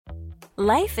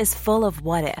Life is full of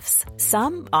what-ifs.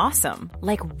 Some awesome,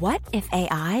 like what if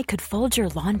AI could fold your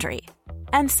laundry?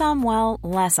 And some, well,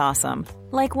 less awesome,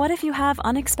 like what if you have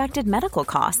unexpected medical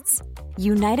costs?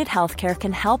 United Healthcare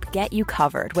can help get you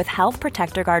covered with Health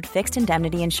Protector Guard fixed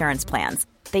indemnity insurance plans.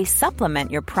 They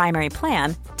supplement your primary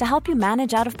plan to help you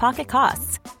manage out-of-pocket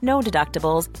costs. No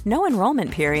deductibles, no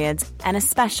enrollment periods, and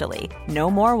especially no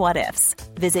more what-ifs.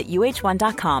 Visit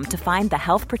uh1.com to find the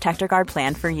Health Protector Guard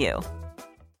plan for you.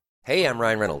 Hey, I'm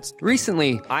Ryan Reynolds.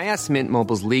 Recently, I asked Mint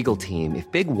Mobile's legal team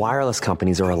if big wireless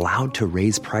companies are allowed to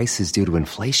raise prices due to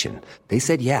inflation. They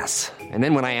said yes. And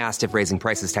then when I asked if raising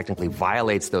prices technically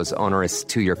violates those onerous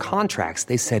two-year contracts,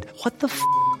 they said, "What the f***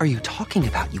 are you talking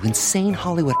about, you insane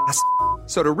Hollywood ass?"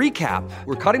 So to recap,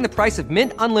 we're cutting the price of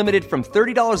Mint Unlimited from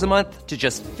 $30 a month to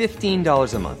just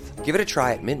 $15 a month. Give it a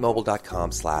try at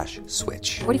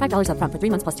mintmobile.com/switch. $45 up front for 3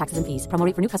 months plus taxes and fees. Promo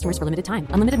rate for new customers for limited time.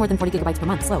 Unlimited more than 40 gigabytes per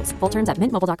month. Slows full terms at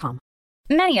mintmobile.com.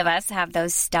 Many of us have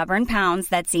those stubborn pounds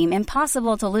that seem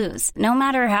impossible to lose, no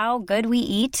matter how good we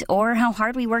eat or how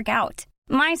hard we work out.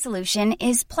 My solution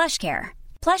is PlushCare.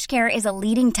 PlushCare is a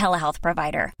leading telehealth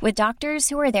provider with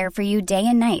doctors who are there for you day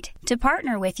and night to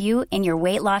partner with you in your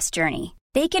weight loss journey.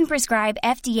 They can prescribe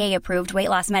FDA-approved weight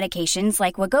loss medications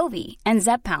like Wegovy and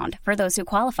Zepbound for those who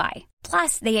qualify.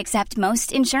 Plus, they accept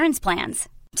most insurance plans.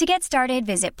 To get started,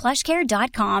 visit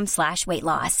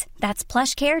plushcare.com/weightloss. That's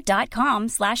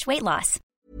plushcare.com/weightloss.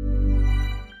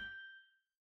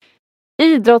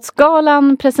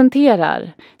 Idrottsgalan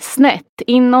presenterar Snett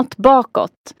inåt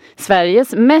bakåt,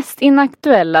 Sveriges mest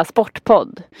inaktuella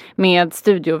sportpodd, med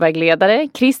studiovägledare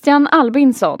Christian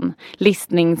Albinsson,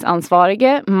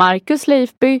 listningsansvarige Marcus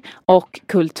Leifby och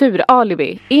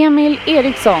kulturalibi Emil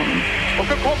Eriksson. Och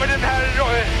så kommer den här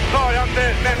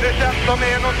rörande människan som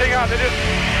är någonting alldeles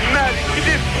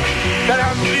märkligt. Där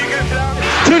han flyger fram.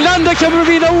 Frölander kommer att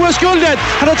vinna OS-guldet.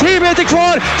 Han har 3 meter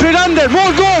kvar. Frölander,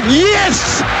 målgång!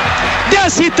 Yes! Där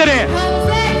sitter det!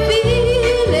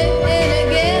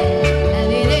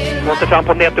 Måste fram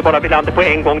på nät och bara Frölander på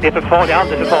en gång. Det är för farligt,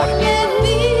 alldeles för farligt.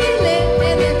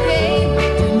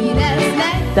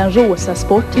 Den rosa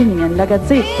sporttidningen La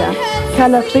Gazzetta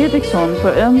kallar Fredriksson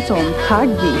för ömsom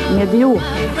taggig,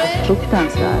 medioker och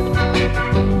fruktansvärd.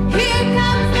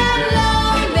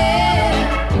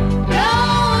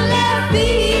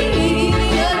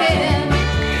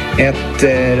 Ett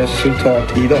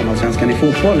resultat i damallsvenskan i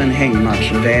fotboll, en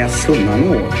hängmatch där summan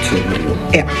åt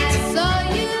 1.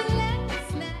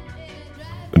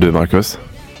 Du, Marcus?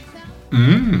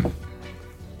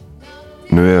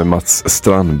 Nu är Mats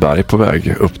Strandberg på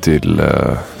väg upp till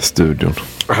studion.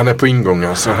 Han är på ingången,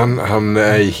 alltså han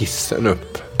är i hissen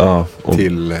upp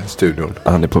till studion.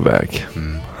 Han är på väg.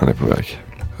 Han är på väg.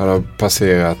 Han har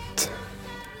passerat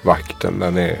vakten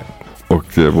där nere.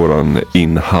 Och våran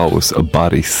in-house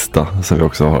barista som vi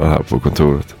också har här på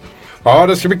kontoret. Ja,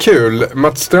 det ska bli kul.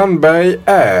 Mats Strandberg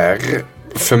är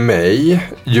för mig,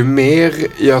 ju mer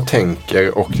jag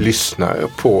tänker och lyssnar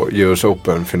på US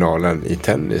Open-finalen i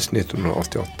tennis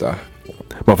 1988.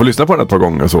 Man får lyssna på den ett par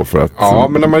gånger så för att... Ja,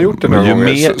 men när man gjort det några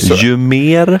gånger ju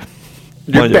mer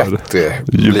ju bättre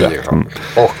blir han.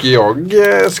 Och jag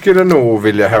skulle nog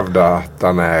vilja hävda att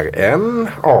han är en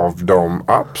av de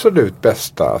absolut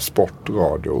bästa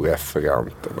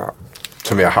sportradioreferenterna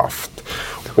som vi har haft.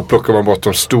 Och plockar man bort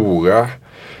de stora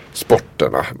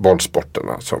sporterna,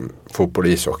 bollsporterna som fotboll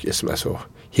och ishockey som är så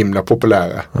himla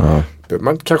populära.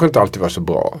 Man kanske inte alltid var så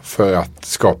bra för att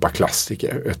skapa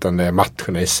klassiker, utan det är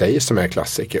matcherna i sig som är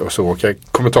klassiker. Och så åker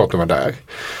kommentatorn där.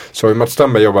 Så har Mats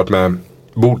Strandberg jobbat med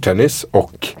bordtennis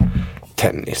och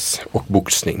tennis och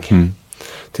boxning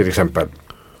till exempel.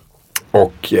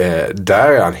 Och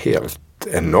där är han helt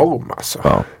enorm alltså.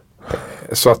 Ja.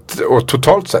 Så att, och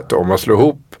totalt sett om man slår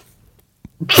ihop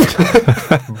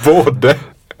både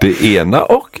det ena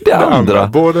och det andra.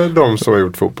 Både de som har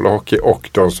gjort fotboll och hockey och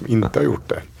de som inte har gjort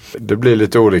det. Det blir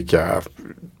lite olika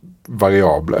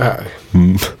variabler här.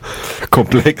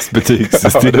 Komplex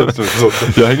betygssystem.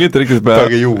 Jag hänger inte riktigt med.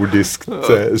 Periodiskt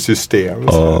system.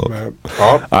 Då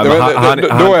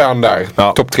är han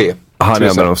där. Topp 3. Han är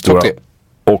en av de stora.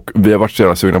 Och vi har varit så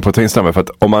jävla sugna på att ta in Strandberg för att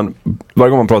om man, varje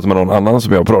gång man pratar med någon annan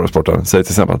som gör på radiosporten, säg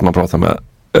till exempel att man pratar med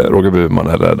Roger Burman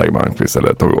eller Dagmar Malmqvist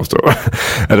eller Tove Åström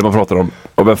eller man pratar om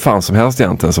och vem fan som helst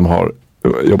egentligen som har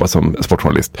jobbat som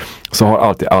sportjournalist, så har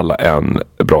alltid alla en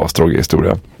bra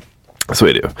Strogge-historia. Så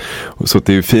är det ju. Så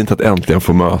det är ju fint att äntligen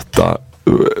få möta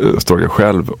Strage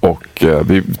själv och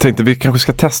vi tänkte vi kanske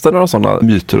ska testa några sådana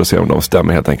myter och se om de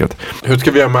stämmer helt enkelt. Hur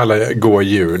ska vi göra med alla goda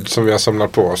ljud som vi har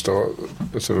samlat på oss då?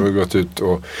 Så vi har gått ut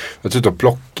och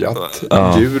plockat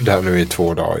ljud här nu i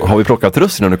 2 dagar. Har vi plockat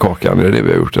russinen ur kakan? Är det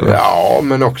vi har gjort? Eller? Ja,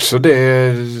 men också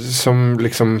det som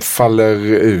liksom faller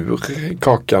ur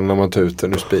kakan när man tar ut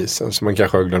den ur spisen. Så man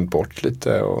kanske har glömt bort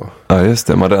lite. Ja, just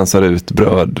det. Man rensar ut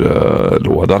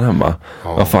brödlådan hemma.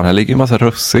 Ja. Vad fan, här ligger en massa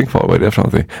russin kvar. Vad är det för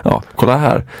någonting? Ja, kolla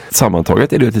här.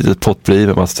 Sammantaget är det ett litet pottbriv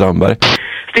med Mats Strandberg.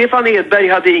 Stefan Edberg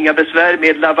hade inga besvär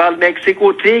med Laval Mexico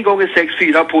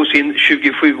 3x6-4 på sin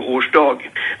 27-årsdag.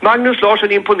 Magnus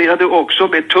Larsson imponerade också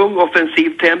med tung offensiv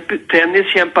tennis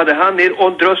kämpade han ner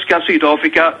Ondruska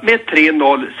Sydafrika med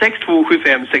 3-0, 6-2,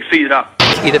 7-5, 6-4.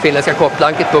 I det finländska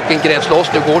kopplanket, pucken grävs loss.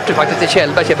 Nu går det faktiskt till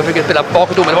Kjellberg. Kjellberg försöker spela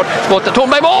bakåt omedelbart. Skottet,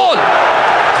 Tornberg, mål!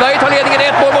 Sverige tar ledningen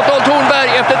 1-0 mot 0 Tornberg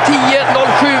efter 10-07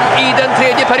 i den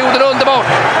tredje perioden. Underbart!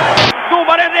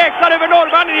 Domaren räknar över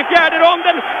norrmannen i 4:e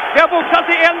ronden. Vi har boxat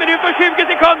i 1 minut och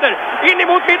 20 sekunder. In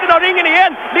emot mitten av ringen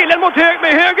igen. Lillen mot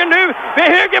med höger nu. Med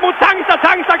höger mot Tangsta.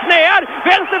 Tangsta knäar.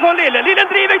 Vänster från Lillen. Lillen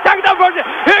driver Tangsta för sig.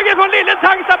 Höger från Lillen.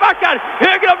 Tangsta backar.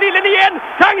 Höger av Lillen igen.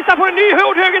 Tangsta får en ny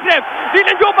hård högerträff.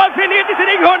 Lillen jobbar frenetiskt i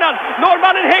ringhörnan.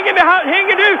 Norrmannen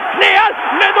hänger nu. Knäar.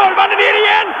 Men norrmannen ner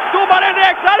igen. Domaren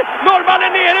räknar.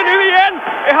 Norrmannen nere nu igen.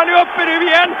 Han är uppe nu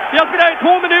igen. Vi har spelat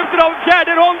 2 minuter av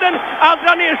 4:e ronden.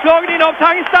 Andra nedslagningen av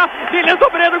Tangsta. Lillen står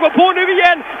beredd att gå på nu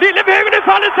igen. Lillen behöver nu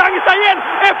faller Tangsta igen.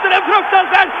 Efter en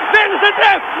fruktansvärd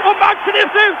vänsterträff. Och matchen är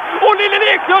slut. Och Lillen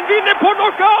Eklund vinner på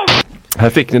knockout. Här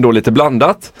fick ni då lite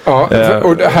blandat. Ja,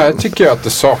 och här tycker jag att det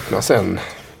saknas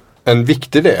en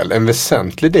viktig del, en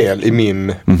väsentlig del i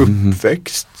min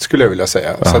uppväxt skulle jag vilja säga.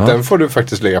 Så att den får du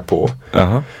faktiskt lägga på.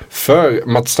 För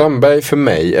Mats Strandberg för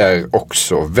mig är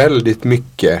också väldigt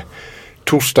mycket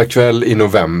torsdag kväll i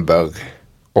november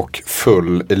och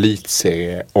full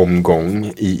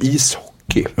elitserieomgång i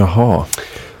ishockey. Jaha.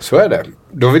 Så är det.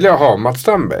 Då vill jag ha Mats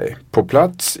Strandberg på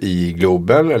plats i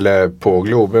Globen eller på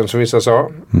Globen som vissa sa.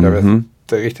 Jag vet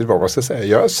inte riktigt vad man ska säga.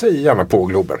 Jag säger gärna på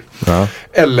Globen. Ja.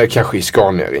 Eller kanske i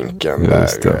Scania-rinken där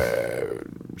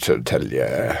Södertälje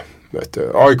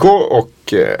möter AIK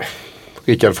och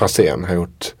Rickard Franzén har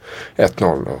gjort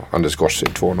 1-0 och Anders Gorsi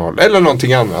 2-0 eller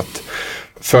någonting annat.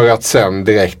 För att sen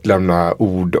direkt lämna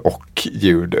ord och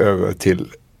ljud över till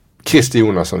Christer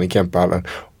Jonasson i Kempehallen.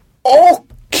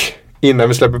 Och innan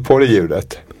vi släpper på det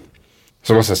ljudet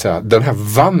så måste jag säga den här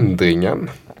vandringen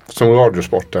som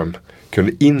Radiosporten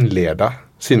kunde inleda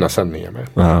sina sändningar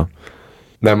med.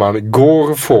 När man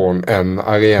går från en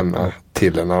arena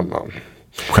till en annan.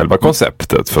 Själva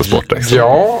konceptet för Sportex.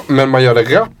 Ja, men man gör det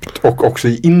rappt och också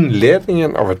i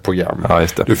inledningen av ett program. Ja,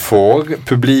 just det. Du får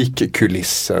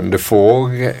publikkulissen, du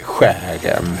får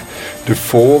skären, du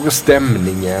får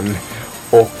stämningen.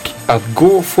 Och att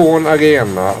gå från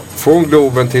arena, från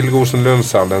Globen till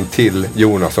Rosenlundshallen till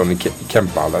Jonasson i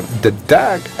Kempehallen. Det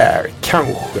där är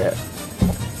kanske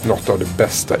något av det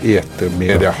bästa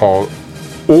etermedia har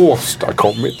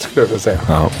åstadkommit, skulle jag vilja säga.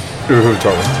 Ja.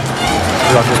 Överhuvudtaget.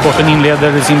 Radiosporten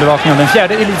inleder sin bevakning av den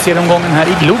 4:e elitserieomgången här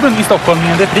i Globen i Stockholm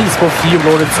med en repris på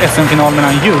fjolårets SM-final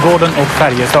mellan Djurgården och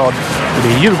Färjestad. Och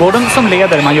det är Djurgården som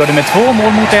leder, man gör det med 2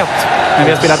 mål mot 1. Men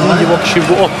vi har spelat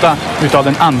 9:28 utav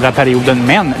den andra perioden,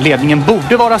 men ledningen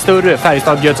borde vara större.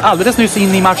 Färjestad bjöds alldeles nyss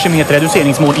in i matchen med ett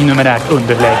reduceringsmål i numerärt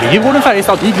underläge.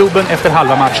 Djurgården-Färjestad i Globen efter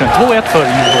halva matchen, 2-1 för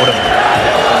Djurgården.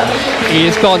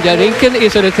 I Scania-rinken i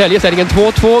Södertälje ställningen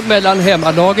 2-2 mellan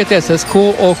hemmalaget SSK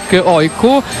och AIK.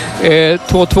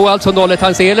 2-2 alltså 0-1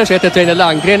 Hans Ehlers, 1-1 Reine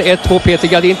Landgren, 1-2 Peter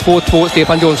Gardin, 2-2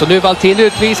 Stefan Jonsson. Nu Valtin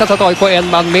utvisas att AIK en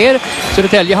man mer.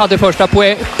 Södertälje hade första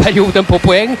perioden på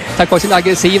poäng tack vare sin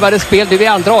aggressivare spel. Nu i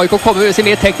andra AIK kommer med sin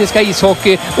mer tekniska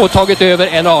ishockey och tagit över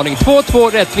en aning.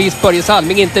 2-2 rättvist, Börje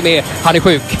Salming inte med, han är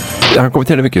sjuk. Han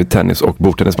kommenterar mycket tennis och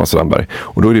bordtennis Mats Strandberg.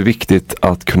 Och då är det viktigt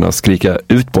att kunna skrika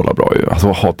ut bollar bra ju. Alltså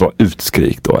ha ett bra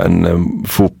utskrik då. En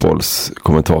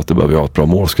fotbollskommentator behöver ha ett bra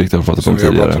målskrik. Det har vi pratat om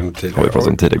tidigare. Har vi pratat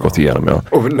om tidigare, gått igenom, ja.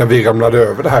 Och när vi ramlade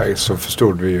över det här så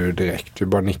förstod vi ju direkt. Vi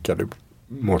bara nickade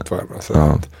mot varandra. Så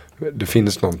att det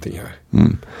finns någonting här.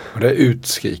 Och det är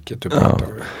utskriket du pratar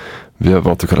om. Vi har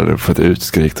valt att kalla det för ett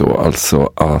utskrik då.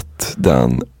 Alltså att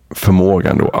den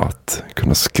förmågan då att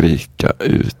kunna skrika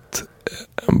ut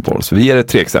en boll. Så vi ger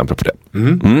 3 exempel på det.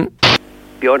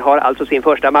 Björn har alltså sin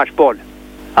första matchboll.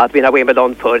 Att vinna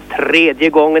Wimbledon för 3:e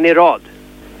gången i rad.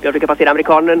 Björn försöker passera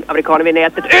amerikanen vid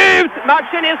nätet. Ut!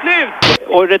 Matchen är slut!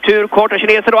 Och retur kort och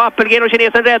kinesen och Appelgren och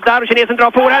kinesen räddar och kinesen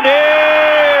drar på den.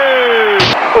 Ut!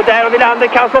 Och där har Wilander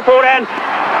kan få på den.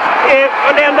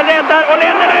 Och Länder räddar och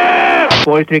Länder ut!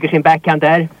 Borg trycker sin backhand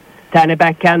där. Tärne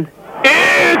backhand.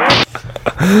 Ut!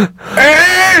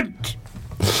 Ut!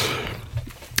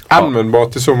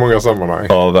 Användbart i så många sammanhang.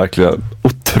 Ja, verkligen.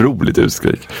 Otroligt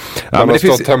utskrik. Man har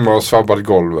stått hemma och svabbat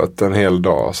golvet en hel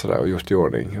dag sådär, och gjort i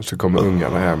ordning. Och så kommer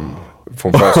ungarna hem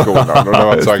från förskolan och det har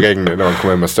varit så regnigt när de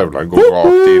kommer med stövlarna, går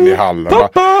rakt in i hallen.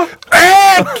 Pappa!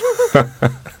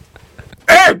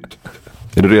 Ut!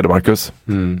 Är du redo, Marcus?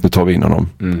 Nu tar vi in honom.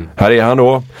 Här är han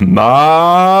då.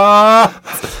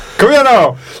 Kom igen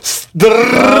då!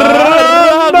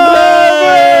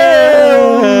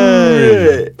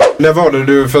 När var det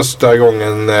du första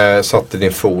gången satte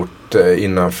din fot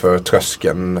innanför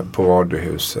tröskeln på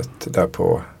Radiohuset där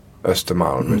på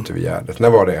Östermalm ute vid Gärdet? När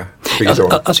var det?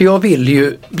 Alltså jag ville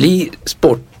ju bli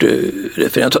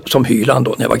sportreferent som Hyland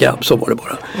då när jag var grabb, så var det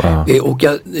bara. Och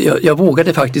jag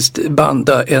vågade faktiskt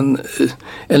banda en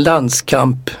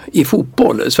landskamp i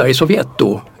fotboll, Sverige-Sovjet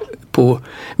då, på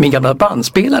min gamla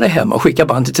bandspelare hemma och skicka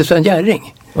bandet till Sven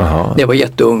Jerring. När jag var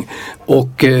jätteung.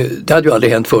 Och det hade ju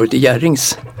aldrig hänt förut i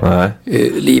Jerrings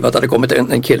liv att det hade kommit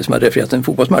en kille som hade refererat en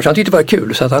fotbollsmatch. Han tyckte det var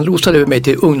kul så att han losade över mig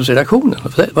till ungdomsredaktionen.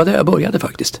 Det var där jag började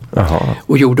faktiskt.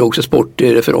 Och gjorde också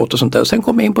sportreferat och sånt där. Och sen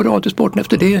kom jag in på Radiosporten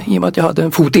efter det i och med att jag hade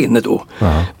en fot inne då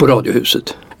på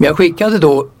Radiohuset. Men jag skickade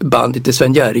då bandet till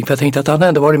Sven Jerring för jag tänkte att han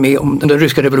ändå varit med om den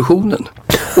ryska revolutionen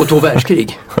och 2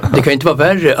 världskrig. Det kan ju inte vara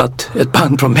värre att ett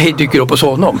band från mig dyker upp hos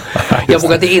honom. Jag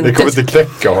vågade inte... Det kommer inte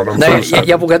kläcka honom. Nej,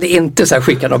 jag vågade inte så här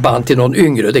skicka någon band till någon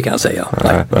yngre, det kan jag säga.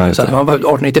 Nej. Så att man var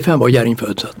 1895 var Jerring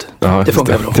född så att det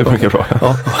funkar bra. Det funkar bra.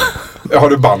 Ja. Har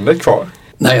du bandet kvar?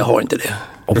 Nej, jag har inte det.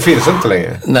 Det finns inte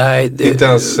längre? Nej. Inte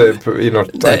ens i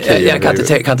något arkiv? Jag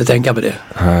kan inte tänka på det.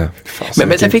 Nej,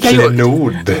 men sen fick jag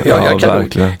göra...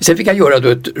 Sen fick jag göra då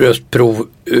ett röstprov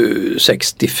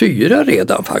 64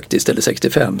 redan faktiskt, eller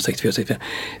 65.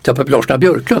 Tappade Larsson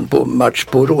Björklund på match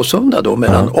på Råsunda då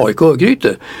mellan AIK och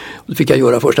Örgryte. Då fick jag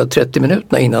göra första 30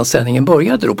 minuterna innan sändningen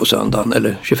började då på söndagen,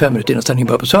 eller 25 minuter innan sändningen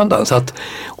började på söndagen. Så att,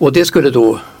 och det skulle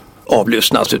då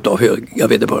avlyssnas utav höga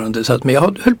vederbörande. Så att, men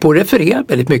jag höll på att referera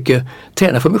väldigt mycket,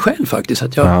 träna för mig själv faktiskt. Så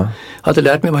att jag hade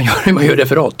lärt mig hur man gör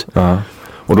referat.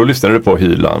 Och då lyssnade du på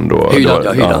Hyland?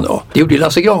 Hyland. Det gjorde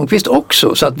Lasse Granqvist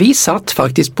också. Så att vi satt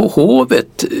faktiskt på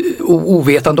hovet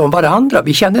ovetande om varandra.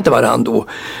 Vi kände inte varandra då.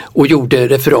 Och gjorde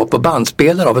referat på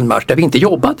bandspelare av en match där vi inte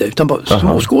jobbade. Utan bara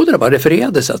småskådare bara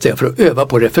refererade så att säga för att öva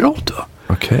på referat.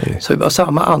 Så vi var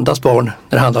samma andas barn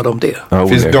när det handlade om det.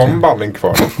 Finns de banden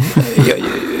kvar?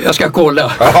 Jag ska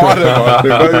kolla. Ja, det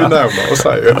var ju närmare att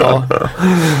säga.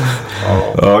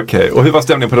 Okej. Och hur var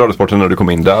stämningen på Radiosporten när du kom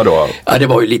in där då? Ja, det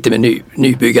var ju lite med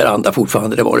nybyggaranda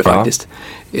fortfarande, det var det faktiskt.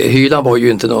 Hyland var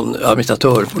ju inte någon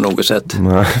administratör på något sätt.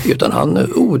 Nej. Utan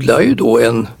han odlar ju då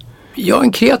en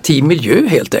kreativ miljö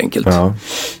helt enkelt.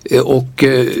 Och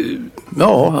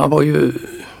han var ju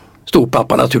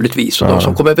storpappa naturligtvis. Och de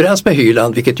som kom överens med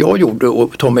Hyland, vilket jag gjorde,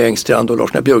 och Tommy Engstrand och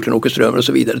Larsson Björklund, Åke Strömer och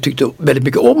så vidare, tyckte väldigt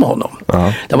mycket om honom.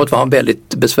 Däremot var han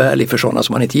väldigt besvärlig för sådana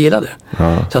som han inte gillade.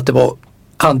 Så att det var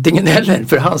antingen eller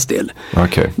för hans del.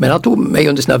 Men han tog mig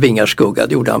under sina vingars skugga,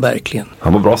 det gjorde han verkligen.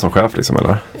 Han var bra som chef liksom,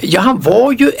 eller? Ja, han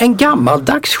var ju en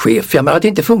gammaldags chef, men det hade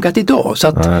inte funkat idag. Så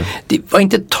att det var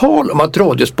inte tal om att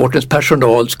Radiosportens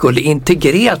personal skulle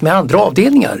integreras med andra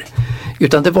avdelningar.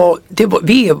 Utan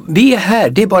vi är här,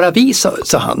 det är bara vi, sa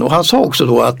han. Och han sa också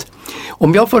då att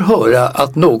om jag får höra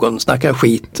att någon snackar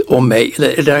skit om mig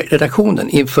eller redaktionen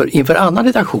inför annan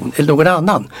redaktion eller någon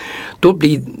annan, då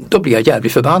blir jag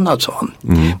jävligt förbannad, sa han.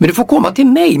 Men du får komma till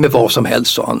mig med vad som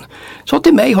helst, sa han. Så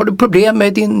till mig, har du problem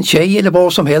med din tjej eller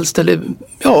vad som helst, eller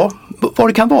vad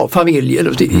det kan vara, familj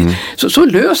eller så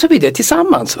löser vi det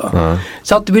tillsammans. Va?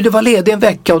 Så att vill du vara ledig en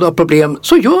vecka och du har problem,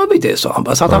 så gör vi det, sa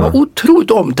han. Så att han var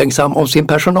otroligt omtänksam om sin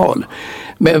personal,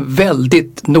 men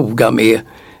väldigt noga med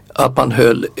att man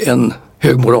höll en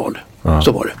hög moral.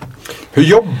 Så var det. Hur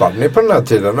jobbade ni på den här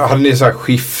tiden? Hade ni så här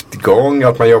skiftgång,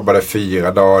 att man jobbade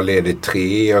 4 dagar, ledigt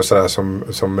 3 och sådär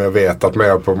som jag vet att man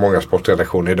gör på många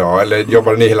sportredaktioner idag? Eller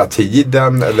jobbade ni hela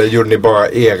tiden? Eller gjorde ni bara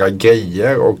era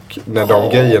grejer och när de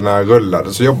grejerna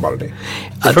rullade så jobbade ni?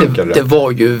 Det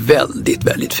var ju väldigt,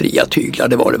 väldigt fria tyglar,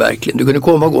 det var det verkligen. Du kunde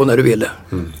komma och gå när du ville.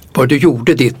 Bara du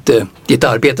gjorde ditt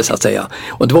arbete, så att säga.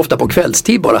 Och det var ofta på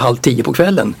kvällstid, bara 9:30 på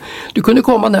kvällen. Du kunde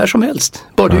komma när som helst.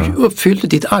 Bara du uppfyllde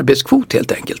ditt arbetskvot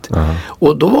helt enkelt.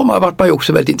 Och då var man ju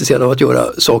också väldigt intresserad av att göra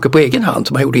saker på egen hand.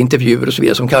 Så man gjorde intervjuer och så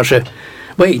vidare som kanske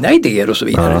var egna idéer och så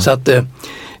vidare. Så att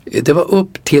det var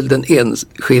upp till den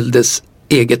enskildes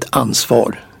eget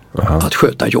ansvar att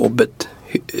sköta jobbet.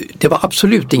 Det var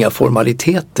absolut inga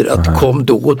formaliteter att kom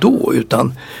då och då,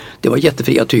 utan det var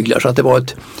jättefria tyglar. Så att det var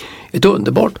ett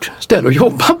underbart ställe att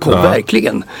jobba på,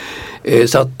 verkligen.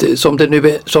 Så att som det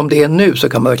är nu så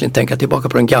kan man verkligen tänka tillbaka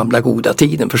på den gamla goda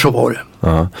tiden, för så var det.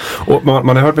 Ja. Och man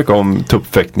har hört mycket om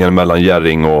tuppfäktningen mellan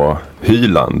Jerring och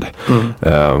Hyland.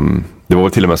 Det var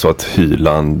till och med så att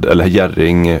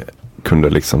Jerring kunde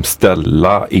liksom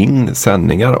ställa in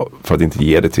sändningar för att inte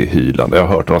ge det till Hyland. Jag har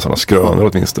hört några sådana skrönor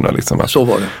åtminstone. Liksom, så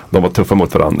var det. De var tuffa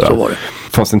mot varandra. Så var det.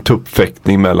 Fanns en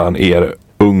tuppfäktning mellan er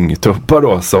ungtuppar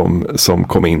då som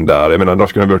kom in där. Jag menar,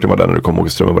 Lars-Gunnar Björkgren var där när du kom, Åke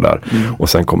Strömmer var där. Och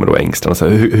sen kommer då Engstrand. Så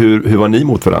hur var ni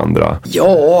mot varandra?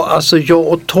 Ja, alltså jag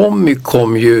och Tommy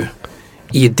kom ju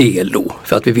i delo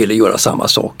för att vi ville göra samma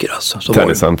saker. Alltså.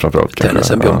 Tennisen framförallt.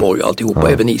 Tennisen, Björn Borg och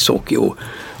alltihopa, även ishockey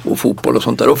och fotboll och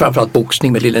sånt där. Och framförallt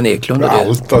boxning med Lillen Eklund.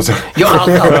 Allt alltså. Ja,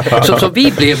 allt. Så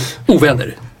vi blev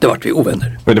ovänner. Det vart vi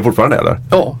ovänner. Men det är fortfarande eller?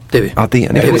 Ja, det är vi. Ja, det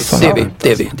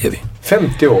är vi.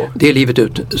 50 år. Det är livet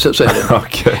ut, så är det.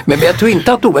 Okay. Men jag tror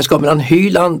inte att ovänskap mellan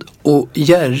Hyland och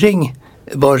Jerring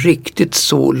var riktigt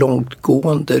så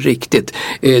långtgående riktigt.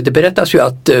 Det berättas ju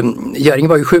att Jerring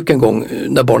var ju sjuk en gång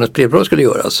när barnens brevlåda skulle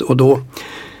göras, och då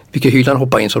fick ju Hyland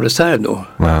hoppa in som reserv då.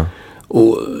 Ja.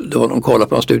 Och det var någon kolla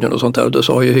på studion och sånt där, och då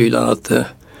sa ju Hyland att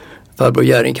farbror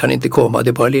Jerring kan inte komma, det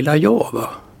är bara lilla jag, va?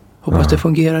 Hoppas det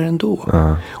fungerar ändå.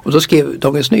 Och då skrev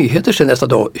Dagens Nyheter sen nästa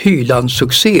dag Hylands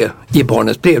succé i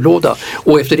barnens brevlåda.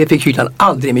 Och efter det fick Hyland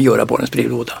aldrig mer göra barnens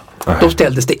brevlåda. Då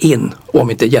ställdes det in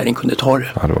om inte Jerring kunde ta det.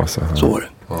 Ja, det var så. Så var det.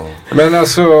 Ja. Men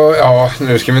alltså,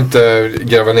 nu ska vi inte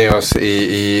gräva ner oss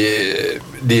i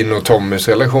din och Tommys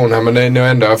relation här. Men ni har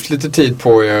ändå haft lite tid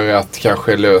på er att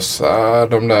kanske lösa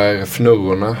de där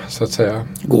fnurrorna, så att säga.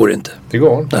 Går inte. Det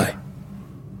går inte? Nej.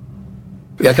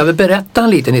 Jag kan väl berätta en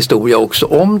liten historia också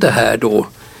om det här då.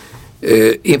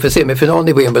 Inför semifinalen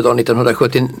i Wimbledon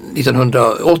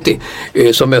 1980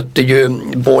 så mötte ju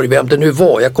Borg, vem det nu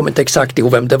var, jag kommer inte exakt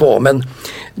ihåg vem det var, men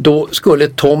då skulle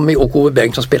Tommy och Ove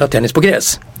Bengtsson spela tennis på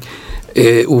gräs.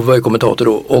 Ove var ju kommentator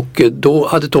då, och då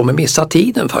hade Tommy missat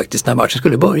tiden faktiskt när matchen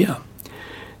skulle börja.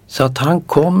 Så att han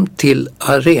kom till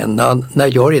arenan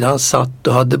när jag redan satt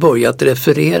och hade börjat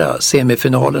referera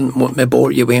semifinalen med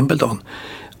Borg i Wimbledon.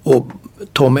 Och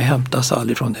Tommy hämtas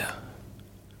aldrig från det.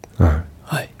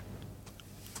 Nej.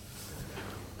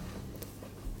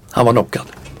 Han var knockad.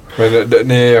 Men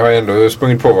ni har ändå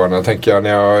sprungit på varandra, tänker jag. Ni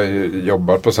har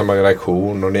jobbat på samma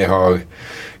redaktion och ni har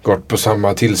gått på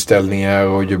samma tillställningar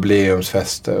och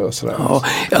jubileumsfester och sådär. Ja,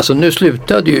 alltså nu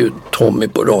slutade ju Tommy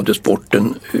på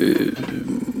Radiosporten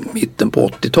mitten på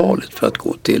 80-talet för att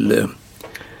gå till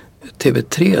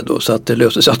TV3 då, så att det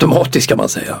löstes automatiskt, kan man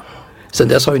säga. Sen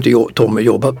dess har ju inte Tommy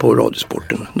jobbat på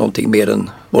Radiosporten någonting mer än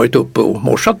varit uppe och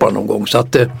morsat bara någon gång, så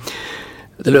att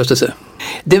det löste sig.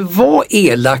 Det var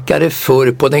elakare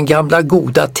förr på den gamla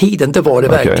goda tiden, det var det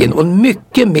verkligen. Och en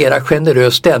mycket mera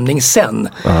generös stämning sen.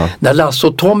 När Lasse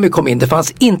och Tommy kom in, det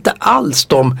fanns inte alls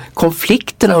de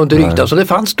konflikterna under ytan. Så det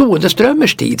fanns stående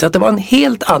Strömmers tid. Så att det var en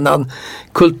helt annan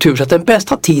kultur. Så att den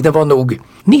bästa tiden var nog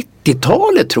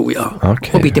 90-talet, tror jag.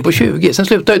 Och biten på 20. Sen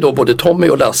slutade ju då både Tommy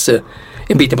och Lasse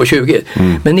en biten på 20.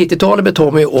 Men 90-talet med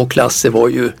Tommy och Lasse var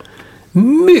ju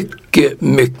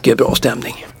mycket bra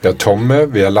stämning. Vi har Tommy,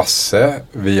 vi har Lasse,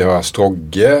 vi har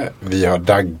Strogge, vi har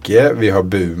Dagge, vi har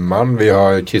Buman, vi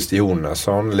har Christer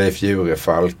Jonasson, Leif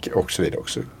Jurefalk och så vidare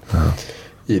också.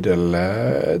 Idel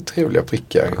trevliga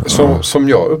prickar som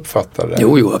jag uppfattade.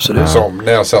 Jo, absolut. Som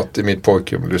när jag satt i mitt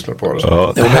pojkrum och lyssnade på det.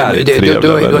 Ja, du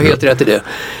har helt rätt i det.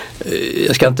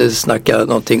 Jag ska inte snacka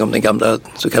någonting om den gamla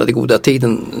så kallade goda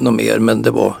tiden något mer, men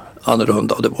det var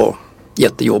annorlunda och det var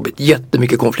jättejobbigt.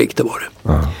 Jättemycket konflikter var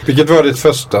det. Vilket var ditt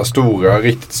första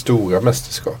riktigt stora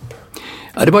mästerskap?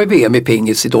 Ja, det var ju VM i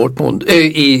pingis i Dortmund,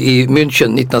 i München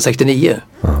 1969.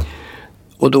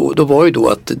 Och då var ju då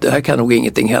att det här kan nog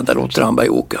ingenting hända, låt Strandberg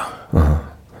åka.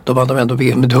 Då vann de ändå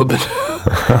VM med dubbel.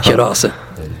 Kerase.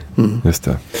 Just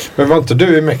det. Men var inte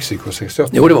du i Mexiko 68?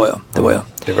 Jo, det var jag.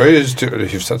 Det var ju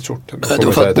hyfsat stort. Det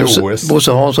var för att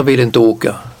Bosse Hansson ville inte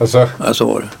åka. Alltså? Ja, så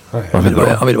var det. Nej,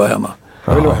 han ville vara hemma.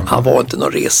 Han var inte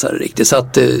någon resare riktigt, så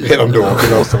att redan då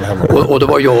hemma. och då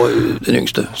var jag den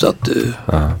yngste, så att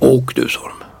åk du, sa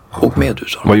de. Åk med du,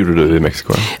 sa de. Vad gjorde du i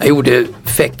Mexiko? Jag gjorde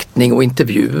fäktning och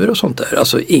intervjuer och sånt där.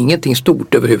 Alltså ingenting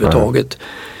stort överhuvudtaget.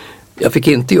 Jag fick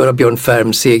inte göra Björn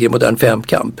Färms seger i modern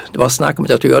femkamp. Det var snack om att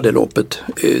jag skulle göra det loppet,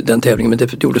 den tävlingen, men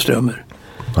det gjorde Strömmer.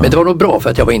 Men det var nog bra, för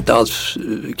att jag var inte alls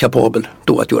kapabel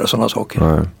då att göra sådana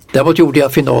saker. Däremot gjorde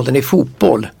jag finalen i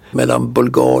fotboll mellan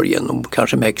Bulgarien och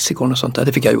kanske Mexiko och sånt där.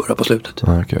 Det fick jag göra på slutet.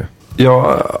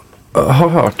 Jag har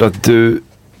hört att du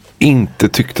inte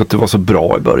tyckte att du var så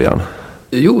bra i början.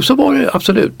 Jo, så var det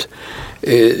absolut.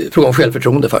 Fråga om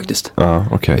självförtroende faktiskt. Ja,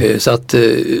 okay. Så att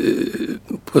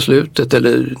på slutet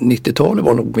eller 90-talet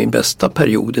var nog min bästa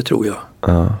period, det tror jag.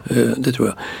 Ja. Det tror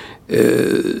jag.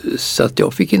 Så att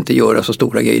jag fick inte göra så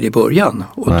stora grejer i början.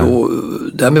 Och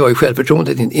därmed var ju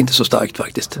självförtroendet inte så starkt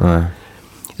faktiskt. Nej.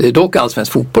 Dock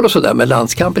allsvensk fotboll och sådär, men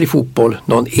landskamper i fotboll,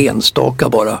 någon enstaka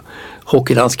bara.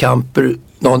 Hockeylandskamper,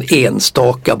 någon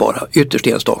enstaka bara, ytterst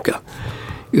enstaka.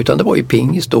 Utan det var ju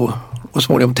pingis då och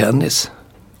småningom tennis.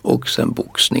 Och sen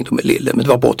boxning då med Lille, men det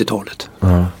var på 80-talet.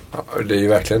 Ja. Ja, det är ju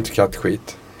verkligen inte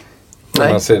kattskit. Nej.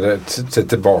 När man ser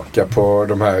tillbaka på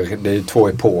de här, det är ju 2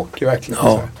 epoker verkligen.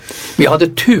 Ja. Men jag hade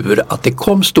tur att det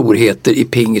kom storheter i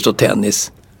pingis och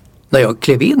tennis när jag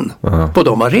klev in på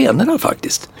de arenorna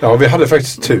faktiskt. Ja, vi hade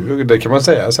faktiskt tur, det kan man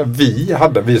säga. Så vi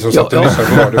som satt och lyssnade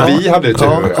på radio, vi hade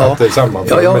tur att det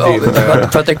sammanföll med din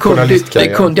för att det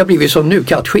kunde jag blivit som nu,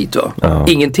 kattskit va? Ja.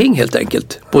 Ingenting helt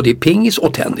enkelt, både i pingis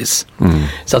och tennis.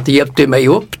 Så att det hjälpte mig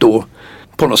upp då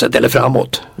på något sätt, eller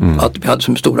framåt, att vi hade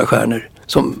som stora stjärnor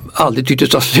som aldrig tycktes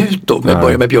ta slut då, men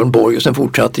började med Björn Borg och sen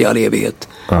fortsatte i all evighet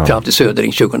fram till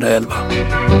Södering 2011.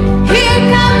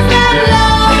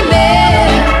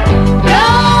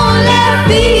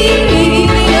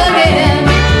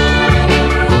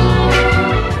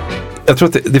 Jag tror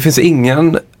att det finns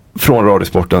ingen från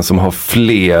radiosporten som har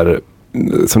fler,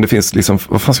 som det finns liksom,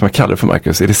 vad fan ska man kalla det för,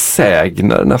 Marcus? Är det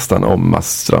sägner nästan om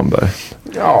Mats Strandberg?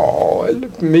 Ja, eller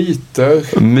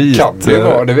myter. Kan det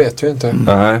vara, det vet jag inte.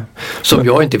 Nej. Som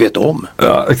jag inte vet om.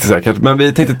 Ja, inte säkert. Men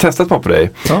vi tänkte testa ett par på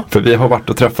dig. Ja. För vi har varit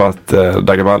och träffat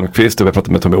Dagge Malmqvist och vi har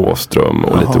pratat med Tommy Åström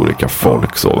och lite olika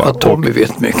folk. Så, va? Ja, Tommy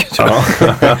vet mycket. Ja.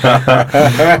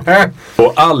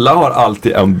 Och alla har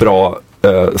alltid en bra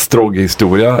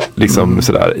Strogge-historia liksom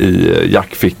sådär i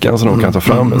jackfickan som de kan ta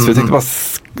fram. Så vi tänkte bara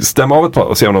stämma av ett par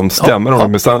och se om de stämmer, om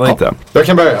de är sanna inte. Jag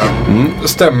kan börja.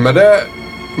 Stämmer det,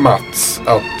 Mats,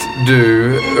 att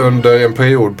du under en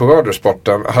period på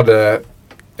Radiosporten hade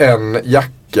en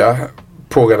jacka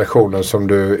på redaktionen som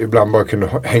du ibland bara kunde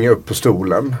hänga upp på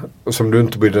stolen och som du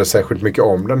inte brydde dig särskilt mycket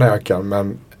om, den här jackan,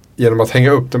 men genom att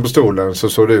hänga upp den på stolen så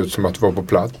såg det ut som att du var på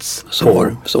plats på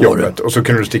jobbet. Och så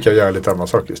kunde du sticka och göra lite andra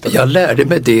saker istället. Jag lärde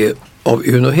mig det av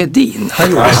Uno Hedin.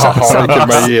 Han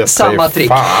gjorde samma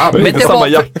trick. Men det var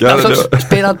jacka, alltså,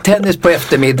 spela tennis på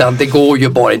eftermiddagen, det går ju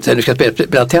bara inte. Du ska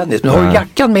spela tennis. Men har du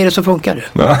jackan med dig så funkar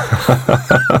det.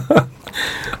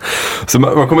 Så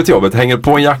man kommer till jobbet, hänger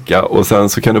på en jacka och sen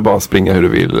så kan du bara springa hur du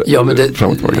vill. Ja, men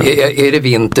är det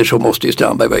vinter så måste ju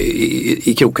Strandberg vara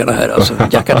i krokarna här. Alltså,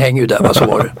 jackan hänger ju där, vad så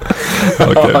var det.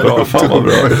 Okej, bra. Fan vad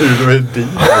bra.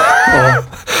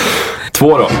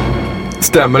 2 då.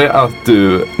 Stämmer det att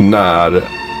du när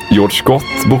George Scott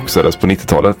boxades på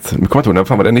 90-talet, jag kommer inte ihåg, när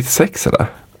fan var det, 96 eller?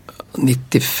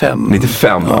 95,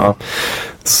 ja.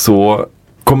 Så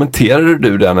kommenterade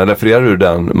du den eller refererade du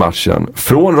den matchen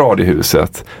från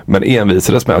Radiohuset, men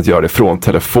envisades med att göra det från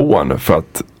telefon för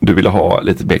att du ville ha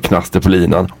lite mer knaster på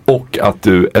linan, och att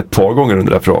du ett par gånger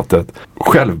under referatet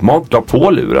självmant la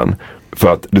på luren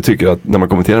för att du tycker att när man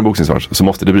kommenterar en boxningsmatch så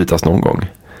måste det brytas någon gång.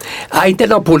 Nej, inte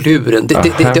la på luren,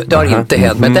 det har inte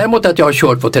hänt. Men däremot att jag har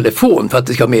kört på telefon för att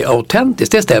det ska vara mer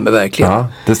autentiskt, det stämmer verkligen. Ja,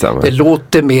 det stämmer. Det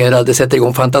låter mera, det sätter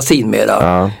igång fantasin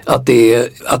mera. Att det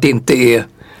inte är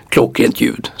klockrent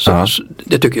ljud. Så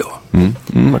det tycker jag.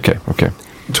 Okej.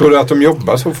 Tror du att de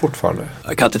jobbar så fortfarande?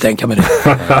 Jag kan inte tänka mig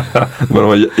det. Men de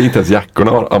har inte ens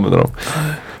jackorna använder de.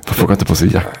 Folk har inte på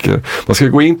sig jackor. Man ska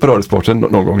gå in på Radiosporten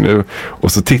någon gång nu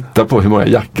och så titta på hur många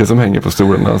jackor som hänger på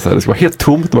stolarna. Så här, det ska vara helt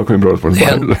tomt när man kommer in på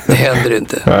Radiosporten. Det händer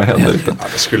inte. Nej, händer inte. Ja,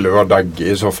 det skulle vara Dagge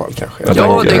i så fall kanske.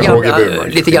 Ja, det är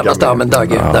lite gamla stammen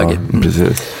Dagge.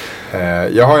 Precis.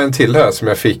 Jag har en till här som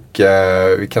jag fick,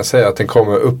 vi kan säga att den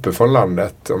kommer uppifrån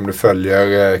landet. Om du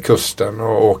följer kusten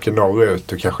och åker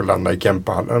norrut och kanske landar i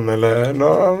Kempehallen eller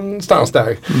någonstans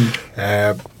där.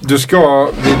 Du ska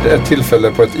vid ett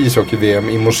tillfälle på ett ishockey-VM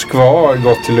i Moskva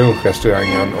gått till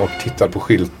lunchrestaurangen och tittat på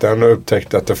skylten och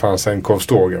upptäckte att det fanns en korv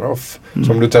stroganoff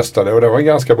som du testade, och det var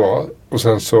ganska bra. Och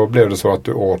sen så blev det så att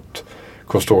du åt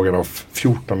Stroganoff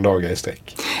 14 dagar i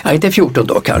sträck. Ja, inte 14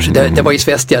 dagar kanske. Det var i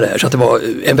Svästia där, så att det var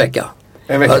en vecka.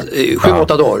 7-8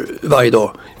 dagar varje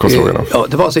dag. Ja,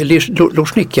 det var alltså i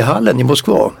Luzhniki-hallen i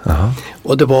Moskva.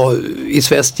 Och det var i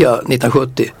Svästia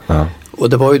 1970. Och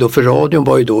det var ju då, för radion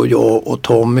var ju då jag och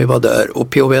Tommy var där och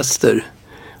P.O. Wester,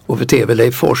 och för tv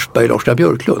Leif Forsberg, Lars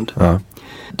Björklund.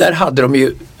 Där hade de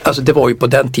ju, alltså det var ju på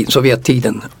den tiden,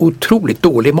 Sovjettiden, otroligt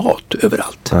dålig mat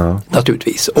överallt.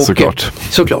 Naturligtvis. Och,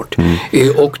 såklart.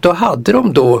 Och då hade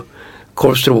de då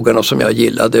korvstroganoff som jag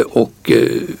gillade, och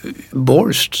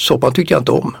borstsoppan tyckte jag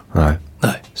inte om. Nej.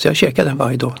 Så jag käkade den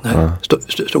varje dag när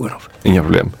stroganoff. Inga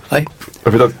problem. Nej.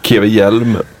 Jag vet att Keve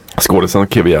Hjelm, skådespelaren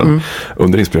Keve Hjelm,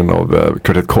 under inspelningen av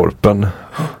Kvartett Korpen,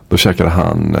 då käkade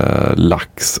han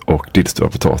lax och dillstöd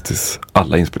och potatis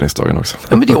alla inspelningsdagen också.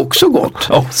 Ja, men det är också gott.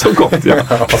 Ja, så gott, ja.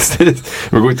 Precis.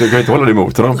 Jag kan inte hålla det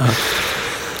emot honom.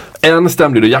 En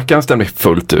stämde, jackan stämde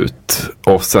fullt ut.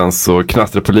 Och sen så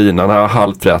knastrade på linan här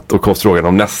halvt rätt och kostfrågan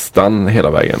om nästan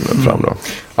hela vägen fram då.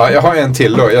 Ja, jag har en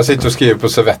till då. Jag sitter och skriver på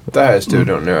servetter här i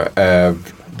studion nu.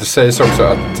 Det sägs också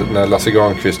att när Lasse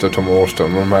Granqvist och Tom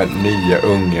Åström, de här nya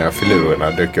unga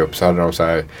filurerna dök upp, så hade de så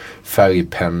här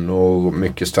färgpennor,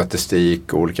 mycket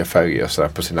statistik och olika färger så där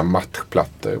på sina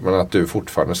matchplattor. Men att du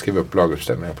fortfarande skriver upp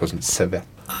laguppställningar på sin servett.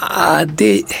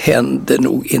 Det händer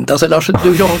nog inte. Alltså Lars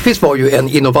Granqvist var ju en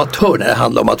innovatör när det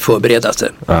handlade om att förbereda sig.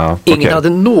 Ingen hade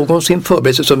någonsin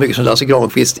förberett sig så mycket som Lasse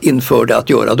Granqvist införde att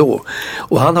göra då.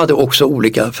 Och han hade också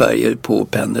olika färger på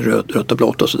pennor, rött och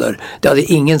blått och sådär. Det hade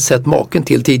ingen sett maken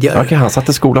till tidigare. Okej, han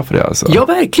satte skola för det alltså? Ja,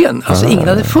 verkligen. Alltså ingen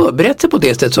hade förberett sig på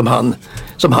det sätt som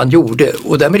han gjorde.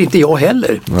 Och därmed inte jag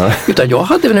heller. Utan jag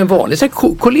hade väl en vanlig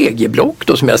kollegieblock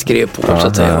då som jag skrev på så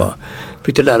att säga.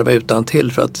 Försökte lära mig utan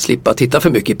till för att slippa titta för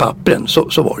mycket i pappren.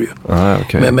 Så var det ju.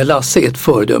 Okay. Men med Lasse är ett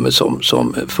föredöme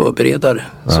som förberedare.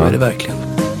 Så är det verkligen.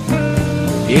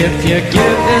 If you give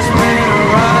this man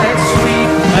a ride,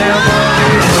 sweet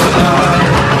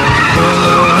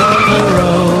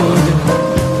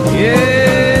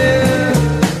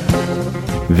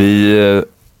Vi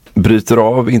bryter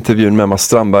av intervjun med Mats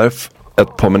Strandberg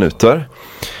ett par minuter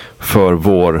för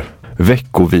vår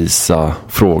veckovisa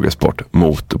frågesport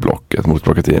Motorblocket.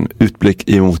 Motorblocket är en utblick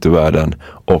i motorvärlden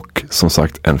och som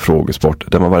sagt en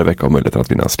frågesport där man varje vecka har möjlighet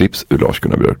att vinna en slips ur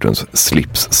Lars-Gunnar Björklunds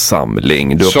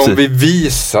slipssamling. Som vi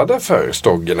visade för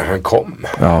Stogge när han kom.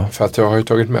 Ja. För att jag har ju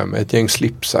tagit med mig ett gäng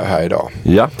slipsar här idag.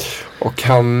 Ja. Och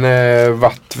han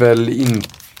vart väl inte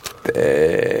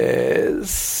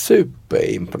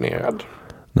superimponerad.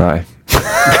 Nej.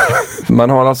 Man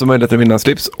har alltså möjlighet att vinna en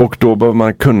slips och då behöver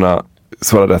man kunna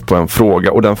svara rätt på en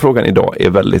fråga. Och den frågan idag är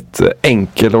väldigt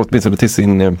enkel, åtminstone till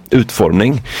sin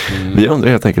utformning. Vi undrar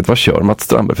helt enkelt, vad kör Mats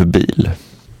Strandberg för bil?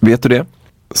 Vet du det?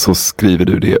 Så skriver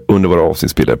du det under våra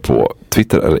avsnittsbilder på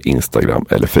Twitter eller Instagram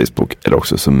eller Facebook. Eller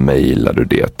också så mejlar du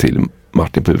det till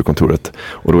Martin på huvudkontoret.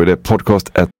 Och då är det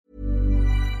podcast.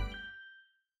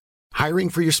 Hiring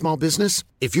for your small business?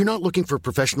 If you're not looking for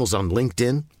professionals on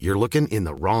LinkedIn, you're looking in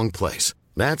the wrong place.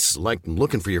 That's like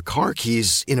looking for your car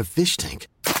keys in a fish tank.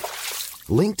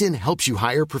 LinkedIn helps you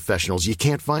hire professionals you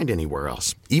can't find anywhere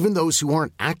else, even those who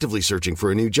aren't actively searching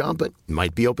for a new job but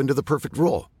might be open to the perfect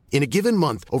role. In a given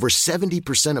month, over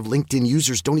 70% of LinkedIn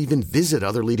users don't even visit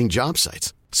other leading job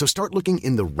sites. So start looking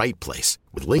in the right place.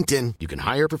 With LinkedIn, you can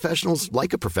hire professionals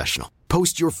like a professional.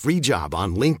 Post your free job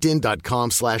on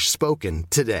linkedin.com/spoken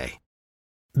today.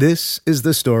 This is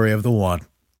the story of the one.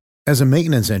 As a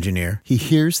maintenance engineer, he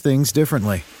hears things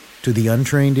differently. To the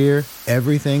untrained ear,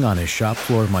 everything on his shop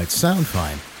floor might sound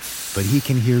fine, but he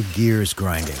can hear gears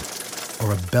grinding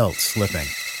or a belt slipping.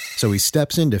 So he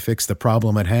steps in to fix the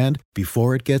problem at hand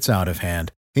before it gets out of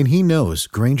hand. And he knows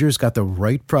Grainger's got the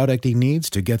right product he needs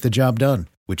to get the job done,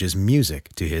 which is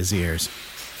music to his ears.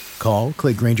 Call,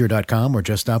 click Grainger.com or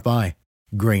just stop by.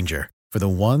 Grainger, for the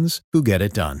ones who get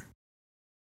it done.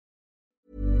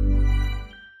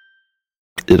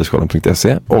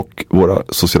 Idrottsgalan.se och våra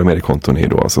sociala mediekonton är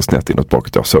då alltså snett inåt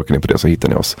bakåt. Jag söker ni på det så hittar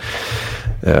ni oss.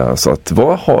 Så att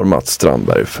vad har Mats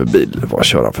Strandberg för bil? Vad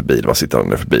kör han för bil? Vad sitter han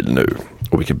där för bil nu?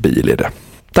 Och vilken bil är det?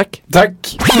 Tack!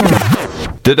 Tack!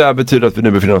 Det där betyder att vi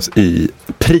nu befinner oss i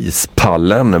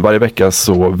prispallen. Varje vecka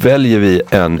så väljer vi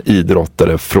en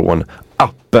idrottare från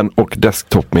appen och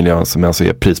desktopmiljön som alltså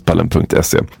är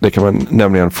prispallen.se. Det kan man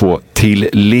nämligen få till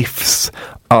livs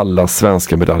alla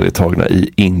svenska medaljer tagna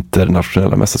i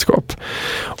internationella mästerskap.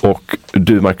 Och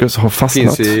du, Marcus, har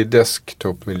fastnat. Finns i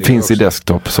desktopmiljön. Finns också. I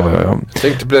desktop, sa jag. Jag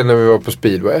tänkte på det när vi var på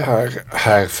Speedway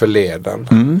här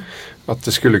förleden. Att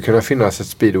det skulle kunna finnas ett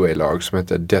Speedway-lag som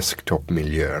heter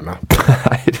Desktopmiljöerna.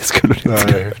 Nej, det skulle det inte.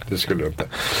 Nej, det skulle det inte.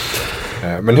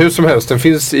 Men hur som helst, den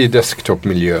finns i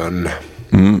desktopmiljön.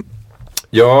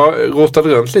 Jag råtade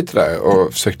runt lite där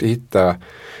och försökte hitta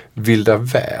Vilda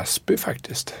Väsby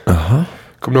faktiskt.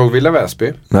 Kommer du ihåg Vilda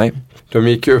Väsby? Nej. De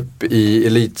gick upp i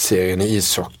elitserien i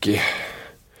ishockey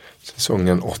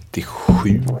säsongen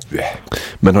 87.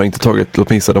 Men har inte tagit, låt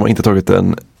mig gissa, de har inte tagit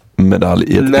en medalj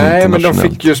i ett Nej, men de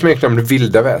fick ju smeknamnet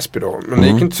Vilda Väsby då. Men det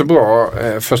gick inte så bra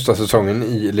första säsongen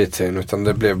i elitserien, utan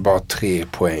det blev bara 3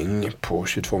 poäng på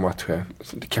 22 matcher.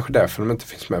 Så det är kanske därför de inte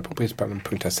finns med på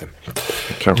prispallen.se.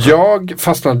 Jag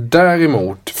fastnade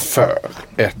däremot för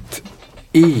ett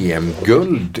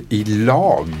EM-guld i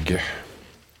lag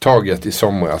taget i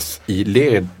somras i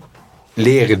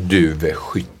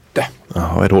lerduveskytte.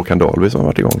 Jaha, är det Håkan Dahlby som har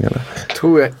varit igång eller?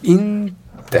 Tror jag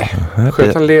inte.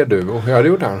 Sköt han lerduvor? Ja, det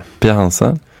gjorde han. Pia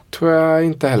Hansen? Tror jag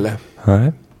inte heller.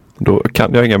 Nej, då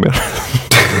kan jag inga mer.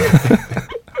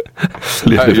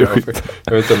 Jag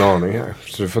har inte en aning här.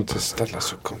 Så du får inte ställa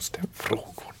så konstiga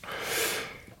frågor.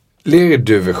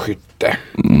 Lerduveskytte.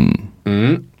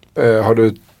 Har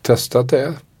du testat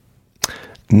det?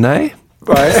 Nej.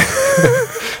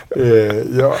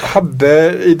 Jag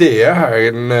hade idéer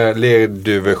här när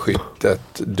lerduveskyttet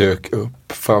dök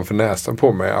upp framför näsan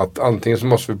på mig. Att antingen så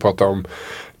måste vi prata om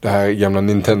det här gamla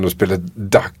Nintendo-spelet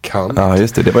Duck Hunt. Ja,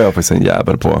 just det. Det var jag faktiskt en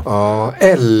jävel på. Ja,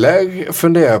 eller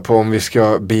fundera på om vi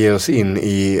ska bege oss in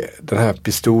i den här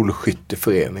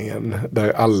pistolskytteföreningen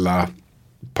där alla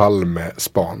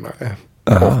Palme-spanare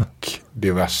och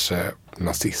diverse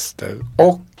nazister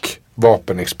och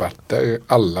vapenexperter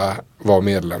alla var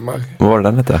medlemmar. Vad var det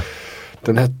den hette?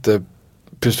 Den hette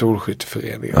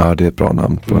Pistolskytteföreningen. Ja, det är ett bra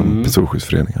namn på en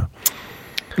pistolskytteförening.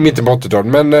 Mitten på 80-talet,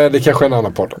 men det kanske är en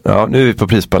annan podd. Ja, nu är vi på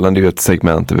prispallen. Det är ju ett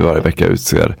segment där vi varje vecka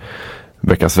utser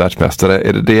veckans världsmästare.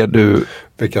 Är det du...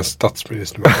 Veckans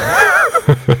statsminister.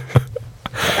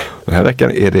 Den här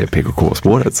veckan är det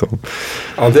PKK-spåret som...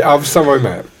 Ante Avsan var ju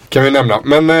med, kan vi nämna.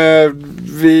 Men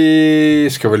vi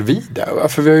ska väl vidare,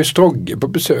 för vi har ju Strogge på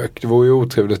besök. Det vore ju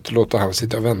otrevligt att låta han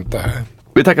sitta och vänta här.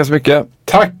 Vi tackar så mycket.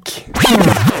 Tack!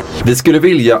 Vi skulle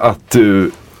vilja att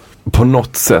du på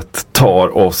något sätt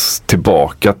tar oss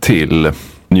tillbaka till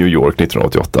New York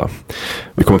 1988.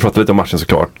 Vi kommer att prata lite om matchen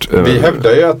såklart. Vi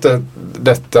hävdar ju att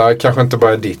detta kanske inte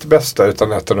bara är ditt bästa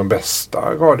utan ett av de bästa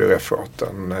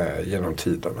radioreferaten genom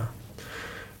tiderna.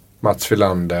 Mats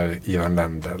Wilander, Ivan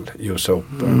Lendl, US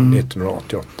Open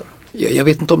 1988. Jag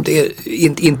vet inte om det är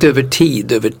inte över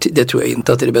tid. Det tror jag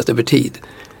inte att det är det bästa över tid.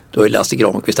 Då är Lasse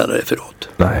Granqvist alla referat.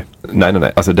 Nej.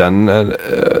 Alltså den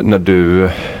när du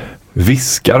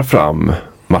viskar fram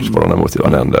matchbollarna mot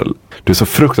Ivan Lendl. Du är så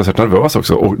fruktansvärt nervös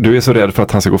också. Och du är så rädd för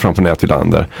att han ska gå fram på nät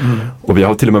Wilander. Och vi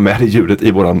har till och med det ljudet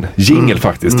i våran jingle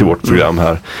faktiskt till vårt program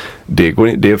här.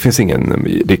 Det finns ingen...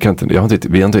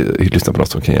 vi har inte lyssnat på något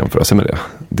som kan jämföra sig med det.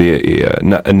 Det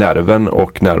är nerven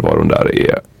och närvaron där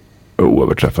är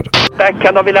oöverträffad.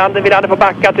 Backhand av Wilander. Wilander får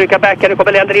backa, trycka backhand. Nu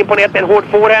kommer Lendl in på nät med en hård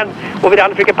forehand. Och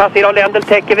Wilander försöker passera och Lendl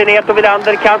täcker vid nät. Och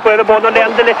Wilander kan få över bollen och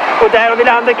Lendl. Och där och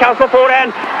Wilander kan få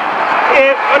forehand.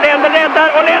 Och Lendl räddar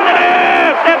och Lendl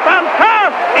ut! En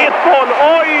fantastisk boll!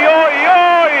 Oj, oj,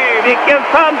 oj! Vilken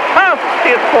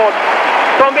fantastisk boll!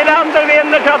 Som Wilander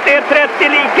vinner så att det är 30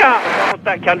 lika.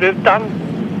 Backhand-rutan.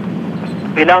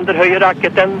 Wilander höjer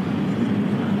racketen.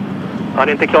 Han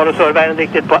är inte klar att serva än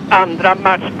riktigt på andra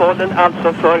matchbollen,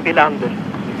 alltså för Wilander.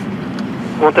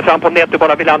 Går inte fram på nät,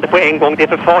 bara Wilander på en gång. Det är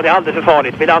för farligt, alldeles för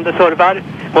farligt. Wilander servar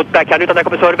mot backhand, utan där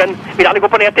kommer serven. Wilander går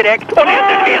på nät direkt. Och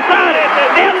Lendl missar!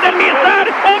 Lendl missar!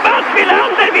 Och Mats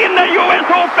Wilander vinner US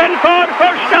Open för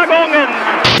första gången!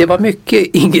 Det var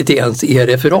mycket ingrediens i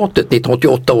referatet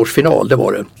 1988 års final, det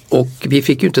var det. Och vi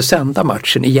fick ju inte sända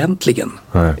matchen egentligen.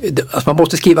 Alltså man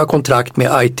måste skriva kontrakt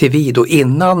med ITV då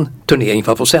innan turneringen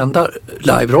för att få sända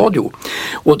live-radio.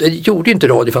 Och det gjorde inte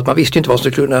radio för att man visste inte vad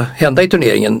som skulle kunna hända i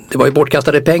turneringen. Det var ju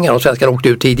bortkastade pengar och svenskar åkte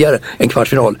ut tidigare än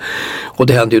kvartsfinal. Och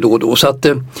det hände ju då och då. Så att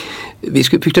vi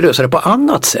fick lösa det på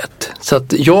annat sätt. Så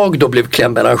att jag då blev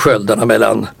klämd mellan sköldarna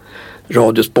mellan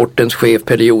Radiosportens chef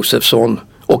Pelle Josefsson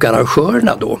och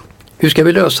arrangörerna då. Hur ska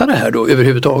vi lösa det här då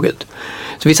överhuvudtaget?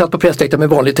 Så vi satt på pressläktaren med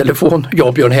vanlig telefon, jag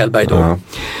och Björn Hellberg då.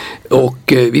 Och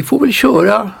vi får väl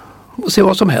köra och se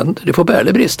vad som händer. Det får bära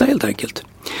eller brista helt enkelt.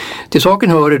 Till saken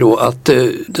hör det då att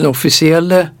den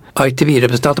officiella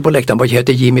ITV-representanten på läktaren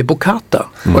heter Jimmy Bocata.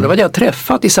 Och det var jag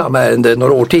träffat i samma ärende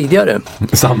några år tidigare.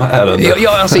 Samma ärende?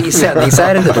 Ja, alltså i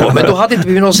sändningsärende då. Men då hade inte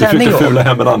vi någon sändning. Du försökte fula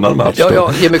hem en annan match då.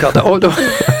 Ja, Jimmy Bocata.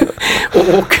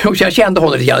 Och jag kände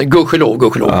honom lite grann,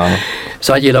 gudskelov. Ja.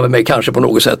 Så han gillade mig kanske på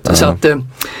något sätt. Så att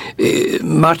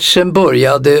matchen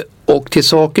började och till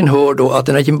saken hör då att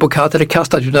den här Jimmy Bocata hade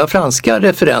kastat ut några franska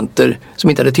referenter som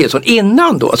inte hade tillstånd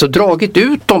innan då. Alltså dragit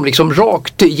ut dem liksom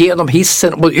rakt genom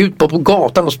hissen och ut på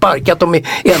gatan och sparkat dem i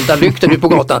enda lykten ut på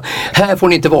gatan. Här får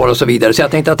ni inte vara och så vidare. Så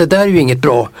jag tänkte att det där är ju inget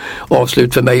bra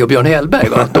avslut för mig och Björn Hellberg,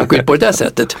 va? Att åka ut på det där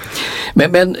sättet.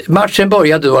 Men matchen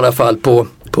började då i alla fall på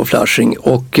Flushing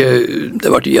och det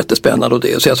var ju jättespännande och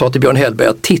det. Så jag sa till Björn Hellberg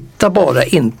att titta bara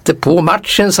inte på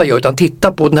matchen, sa jag, utan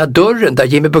titta på den här dörren där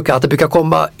Jimmy Bocata brukar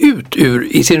komma ut ur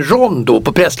i sin rond då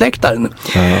på pressläktaren.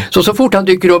 Så fort han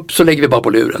dyker upp så lägger vi bara på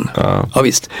luren. Ja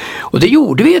visst. Och det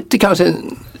gjorde vi kanske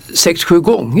 6-7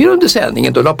 gånger under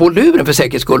sändningen då, la på luren för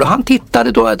säkerhets skull och han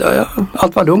tittade då,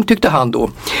 allt var lugnt tyckte han då.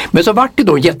 Men så vart det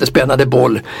då en jättespännande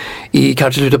boll i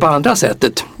kanske slutet på andra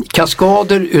sättet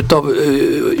kaskader utav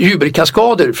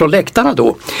jubelkaskader från läktarna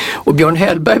då. Och Björn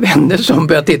Hellberg vände som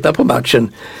började titta på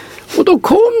matchen. Och då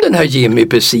kom den här Jimmy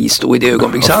precis då i det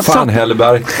ögonblick. Fan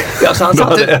Hellberg. Ja, så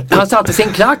han satte sin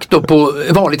klack då på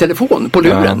vanlig telefon på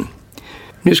luren.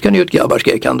 Nu ska ni ut grabbar,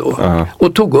 skrek han då.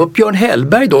 Och tog upp Björn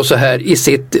Hellberg då så här i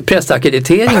sitt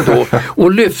pressackreditering då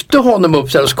och lyfte honom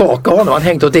upp så här och skakade honom. Han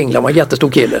hängde och dinglade, han var en jättestor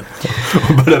kille.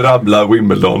 Och började rabbla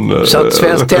Wimbledon. Så att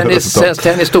svensk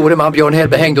tennis store man Björn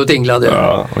Hellberg hängde och dinglade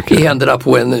i händerna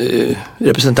på en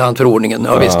representant för ordningen.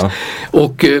 Ja, visst.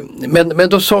 Och, men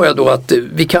då sa jag då att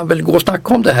vi kan väl gå och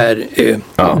snacka om det här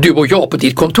du och jag på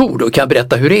ditt kontor då, kan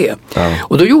berätta hur det är.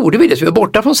 Och då gjorde vi det, så vi var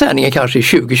borta från sändningen kanske i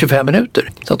 20-25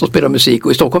 minuter. Satt och spelade musik.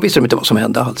 Och i Stockholm visste de inte vad som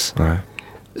hände alls. Nej.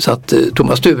 Så att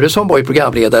Thomas Sturesson var ju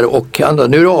programledare och han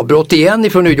nu är det avbrott igen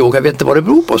ifrån New York. Jag vet inte vad det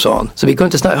beror på, sa han. Så vi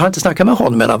kunde inte snacka med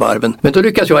honom mellan varven. Men då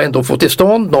lyckades jag ändå få till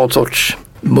stånd någon sorts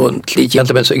muntlig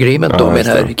gentleman's agreement då med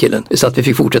den här killen. Så att vi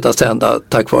fick fortsätta sända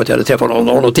tack vare att jag hade träffat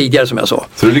honom tidigare som jag sa.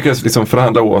 Så du lyckades liksom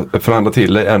förhandla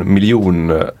till ett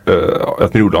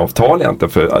miljonavtal egentligen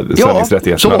för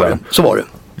sändningsrättigheterna? Ja, så var det.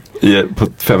 På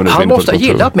 5 minuter han måste ha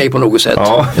gillat mig på något sätt.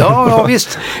 Ja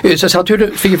visst. Så att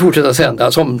fick vi fortsätta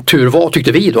sända, som tur var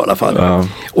tyckte vi då i alla fall.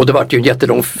 Och det var ju en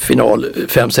jättelång final,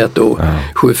 5-1 och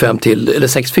 7-5 till, eller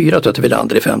 6-4 tror jag att vi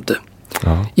landade i femte.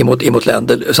 Emot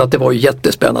länder. Så att det var ju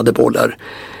jättespännande bollar.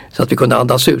 Så att vi kunde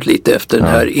andas ut lite efter den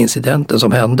här incidenten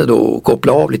som hände då och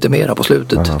koppla av lite mera på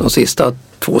slutet. De sista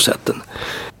 2 sätten.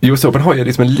 US Open har ju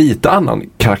liksom en lite annan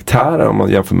karaktär om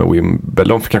man jämför med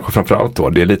Wimbledon, kanske framförallt då.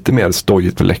 Det är lite mer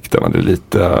stojigt på läktarna, det är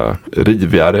lite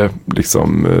rivigare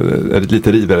liksom,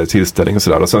 lite rivigare tillställning och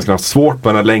sådär. Och svenskarna har svårt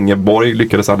med när länge. Borg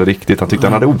lyckades aldrig riktigt. Han tyckte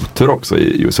han hade otur också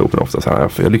i US Open ofta. Så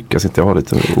jag lyckas inte, jag har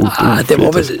lite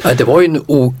otur. Det var ju en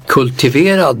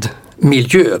okultiverad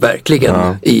miljö verkligen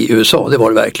i USA, det var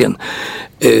det verkligen.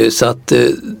 Så att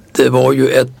det var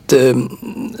ju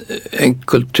en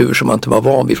kultur som man inte var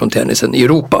van vid från tennisen i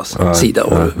Europas sida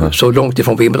och så långt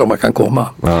ifrån Wimbledon man kan komma.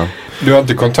 Du har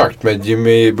inte kontakt med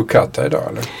Jimmy Bukata idag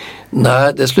eller?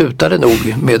 Nej, det slutade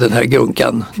nog med den här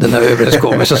grunkan, den här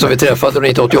överenskommelsen som vi träffade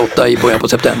 1988 i början på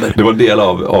september. Det var en del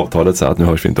av avtalet så att nu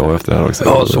hörs vi inte av efter det här också.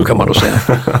 Ja, så kan man då säga.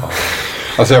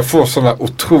 Alltså jag får sådana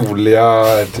otroliga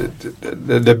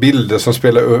det bilder som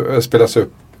spelas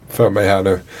upp för mig här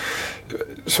nu.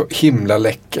 Så himla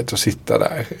läckert att sitta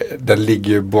där. Den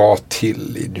ligger ju bra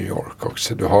till i New York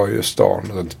också. Du har ju stan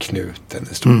runt knuten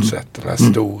i stort sett. Den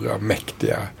här stora,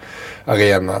 mäktiga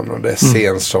arenan. Och det är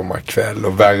sensommarkväll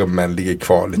och värmen ligger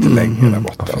kvar lite längre där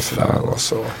borta. Och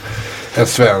så en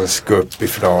svensk upp i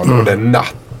finalen och det är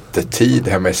nattetid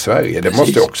hemma i Sverige. Det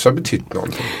måste ju också ha betytt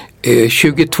någonting.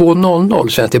 22.00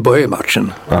 sen till början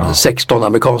matchen, 16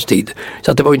 amerikansk tid.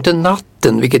 Så att det var ju inte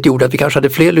natten, vilket gjorde att vi kanske hade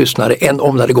fler lyssnare än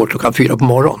om det hade gått klockan 4 på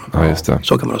morgonen. Ja, just det.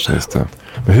 Så kan man säga. Just det.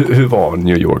 Men hur var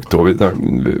New York då?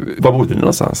 Var bodde ni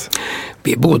någonstans?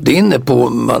 Vi bodde inne på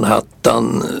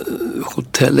Manhattan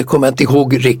hotellet, kommer jag inte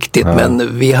ihåg riktigt,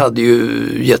 men vi hade ju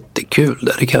jättekul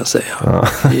där, det kan jag säga.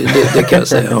 Det kan jag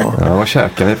säga, vad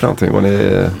käkade ni för någonting?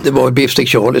 Det var beefsteak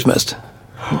Charlies mest.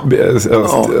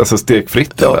 Alltså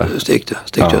stekfritt? Ja,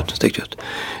 stekkött.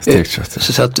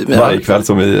 Varje kväll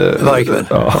som i... Varje kväll.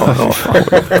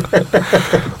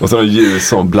 Och så ljus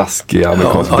som blaskig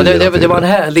amerikansk det var en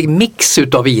härlig mix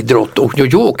utav idrott och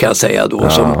New York kan jag säga då,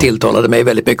 som tilltalade mig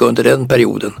väldigt mycket under den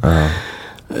perioden.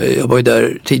 Jag var ju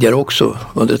där tidigare också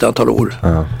under ett antal år.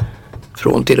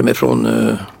 Till och med från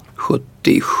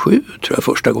 77 tror jag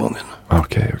första gången.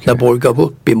 Okay. När Borg gav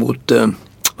upp emot...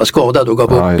 var skadad och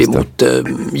gav upp emot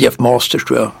Jeff Masters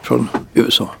tror jag från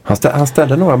USA. Han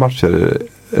ställde några matcher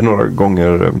några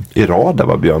gånger i rad där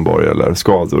var Björn Borg eller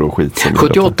skador och skit.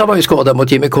 78 var ju skadad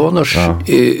mot Jimmy Connors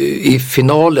i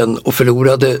finalen och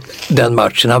förlorade den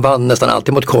matchen. Han vann nästan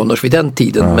alltid mot Connors vid den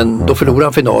tiden men då förlorade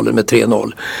han finalen med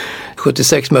 3-0.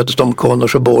 76 möttes de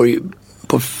Connors och Borg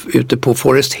ute på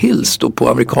Forest Hills då, på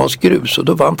amerikansk grus och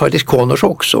då vann faktiskt Connors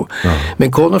också.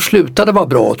 Men Connors slutade vara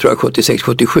bra tror jag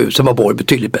 76-77, sen var Borg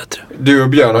betydligt bättre. Du och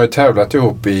Björn har ju tävlat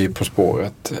ihop i På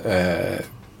spåret.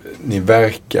 Ni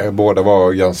verkar båda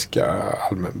vara ganska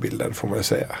allmänbildade får man ju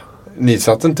säga. Ni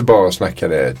satt inte bara och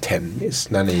snackade tennis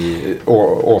när ni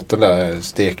åt den där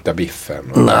stekta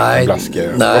biffen och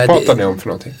blaskor. Vad pratade ni om för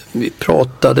någonting? Vi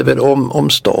pratade väl om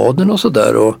staden och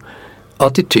sådär och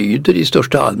attityder i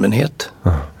största allmänhet.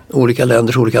 Olika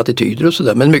länders olika attityder och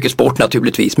sådär. Men mycket sport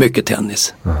naturligtvis, mycket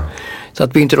tennis. Så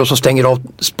att vi inte då som stänger av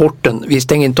sporten. Vi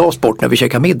stänger inte av sport när vi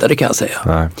käkar middag, det kan jag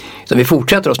säga. Så vi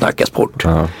fortsätter att snacka sport.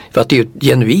 För att det är ju ett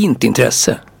genuint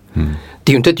intresse. Det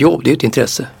är ju inte ett jobb, det är ett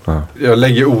intresse. Jag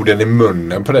lägger orden i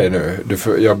munnen på dig nu.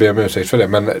 Jag ber om ursäkt för det.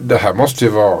 Men det här måste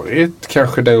ju varit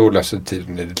kanske den roligaste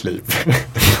tiden i ditt liv.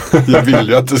 Jag vill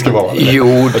ju att det ska vara det.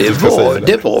 Jo,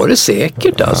 det var det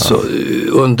säkert. Alltså,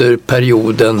 under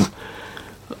perioden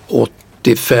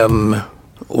 85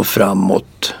 och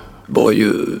framåt var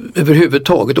ju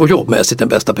överhuvudtaget och jobbmässigt den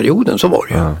bästa perioden, så var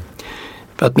det ju.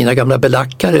 För att mina gamla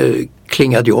belackare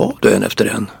klingade ju av då en efter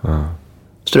en.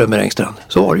 Strömmer Engstrand,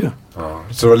 så var det ju.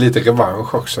 Så det var lite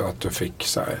revansch också att du fick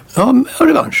så här. Ja,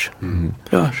 revansch.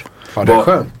 Revansch. Ja, det är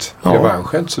skönt.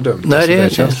 Revansch är inte så dumt. Nej,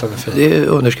 det är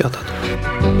underskattat.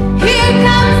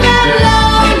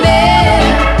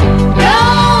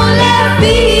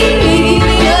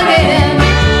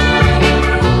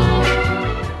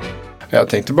 Jag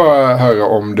tänkte bara höra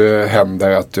om det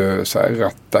händer att du så här,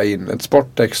 rattar in ett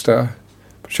Sportextra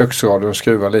på köksradion och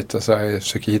skruvar lite så här,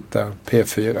 försöker hitta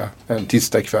P4 en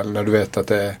tisdagkväll när du vet att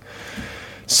det är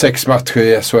 6 matcher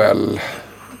i SHL.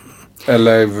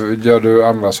 Eller gör du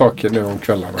andra saker nu om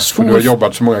kvällarna? För du har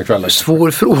jobbat så många kvällar.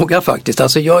 Svår fråga faktiskt.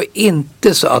 Alltså jag är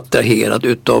inte så attraherad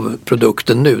utav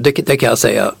produkten nu. Det kan jag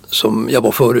säga som jag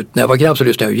var förut. När jag var grabb så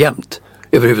lyssnade jag ju jämt.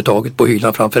 Överhuvudtaget på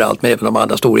hyllan framförallt, men även de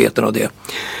andra storheterna och det.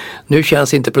 Nu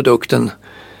känns inte produkten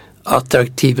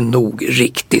attraktiv nog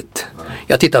riktigt.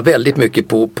 Jag tittar väldigt mycket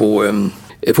på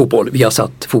fotboll. Vi har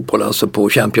satt fotboll alltså på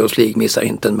Champions League, missar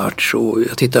inte en match. Och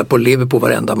jag tittar på Liverpool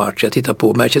varenda match. Jag tittar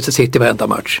på Manchester City varenda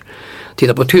match.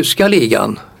 Tittar på tyska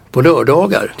ligan på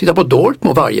lördagar. Tittar på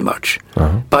Dortmund varje match.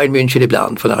 Bayern München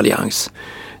ibland från Allians.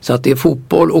 Så att det är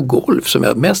fotboll och golf som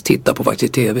jag mest tittar på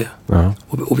faktiskt i tv.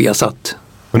 Och vi har satt.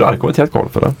 Men du har aldrig kommenterat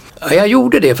golf eller? Ja, jag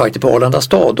gjorde det faktiskt på Arlanda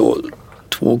stad då.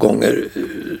 2 gånger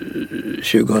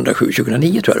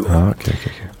 2007-2009 tror jag det var. Okay.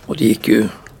 Och det gick ju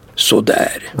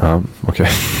sådär.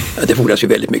 Det fordras ju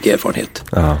väldigt mycket erfarenhet.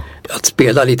 Att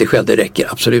spela lite själv, det räcker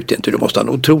absolut inte. Du måste ha en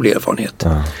otrolig erfarenhet.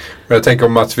 Men jag tänker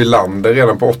om Mats Wilander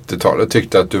redan på 80-talet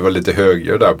tyckte att du var lite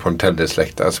högre där på en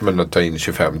tennisläktare som ändå tar in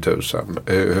 25 000.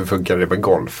 Hur funkar det med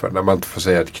golfen när man inte får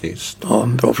säga ett knyst? Ja,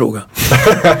 bra fråga.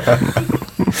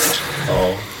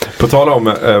 På tal om...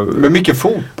 Men mycket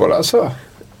fotboll alltså?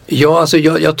 Ja, alltså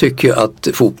jag tycker att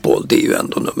fotboll, det är ju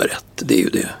ändå nummer 1. Det är ju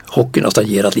det. Hockeyn har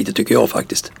stagnerat lite tycker jag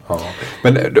faktiskt.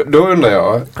 Men då undrar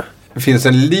jag, finns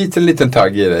en liten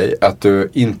tagg i dig att du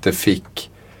inte fick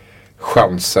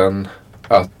chansen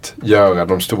att göra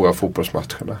de stora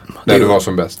fotbollsmatcherna när du var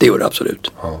som bäst? Det gör det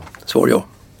absolut. Svar ja,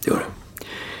 det gör det.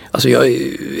 Alltså jag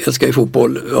älskar ju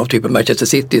fotboll av typen Manchester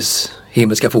Citys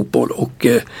himmelska fotboll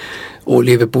och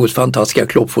Liverpools fantastiska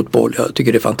klubbfotboll. Jag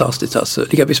tycker det är fantastiskt. Alltså,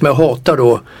 lika som jag hatar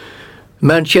då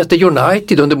Manchester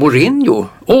United under Mourinho.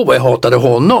 Vad jag hatade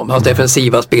honom, hans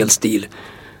defensiva spelstil.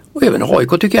 Och även AIK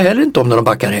tycker jag heller inte om när de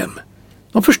backar hem.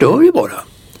 De förstör ju bara.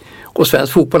 Och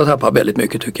svensk fotboll har tappat väldigt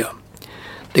mycket tycker jag.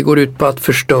 Det går ut på att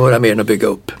förstöra mer än att bygga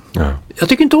upp. Jag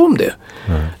tycker inte om det.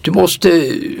 Du måste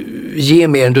ge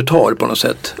mer än du tar på något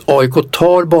sätt. AIK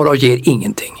tar bara och ger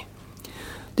ingenting.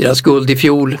 Deras guld i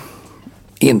fjol,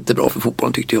 inte bra för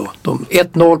fotbollen tyckte jag.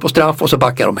 1-0 på straff och så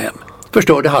backar de hem.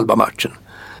 Förstörde halva matchen.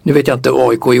 Nu vet jag inte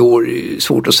AIK i år,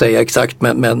 svårt att säga exakt,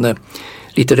 men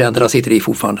lite ränderna sitter i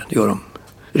fortfarande, det gör de.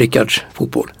 Rickards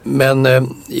fotboll. Men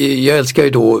jag älskar ju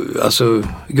då alltså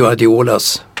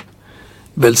Guardiolas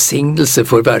välsignelse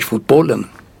för världsfotbollen.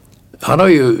 Han har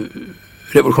ju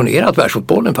revolutionerat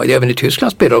världsfotbollen faktiskt. Även i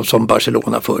Tyskland spelar de som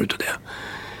Barcelona förut och det.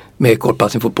 Med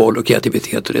kortpassningsfotboll och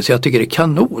kreativitet och det. Så jag tycker det är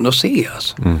kanon att se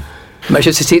alltså.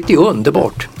 Manchester City är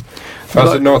underbart.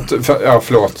 Fanns det något,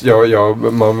 förlåt,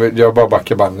 jag bara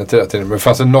backar bandet till det tiden. Men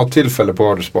fanns det något tillfälle på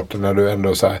radiosporten när du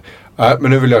ändå så här,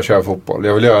 men nu vill jag köra fotboll.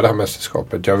 Jag vill göra det här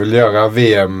mästerskapet. Jag vill göra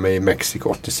VM i Mexiko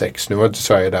 86. Nu var inte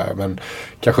Sverige där, men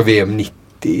kanske VM 90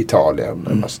 i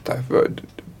Italien.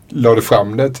 Lade du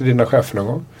fram det till dina chefer någon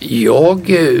gång?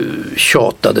 Jag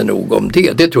tjatade nog om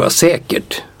det. Det tror jag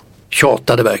säkert.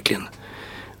 Tjatade verkligen.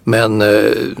 Men...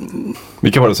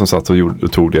 Vilka var det som satt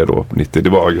och tog det då? 90? Det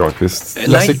var Granqvist.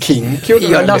 Lasse Kink gjorde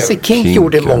det. Ja, Lasse Kink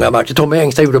gjorde många matcher. Tommy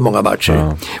Engstrand gjorde många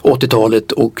matcher.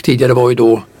 80-talet och tidigare var ju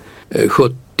då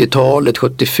 70-talet,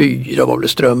 74 var väl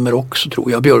Strömmer också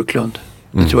tror jag. Björklund,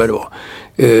 det tror jag det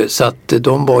var. Så att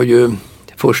de var ju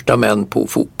första män på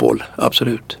fotboll,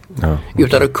 absolut.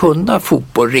 Utan att kunna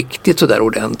fotboll riktigt så där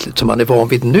ordentligt som man är van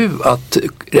vid nu att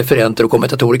referenter och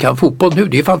kommentatorer kan fotboll nu.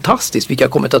 Det är ju fantastiskt vilka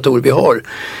kommentatorer vi har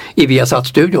i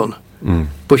Viasat-studion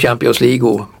på Champions League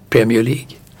och Premier League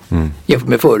jämfört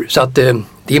med förr. Så att det är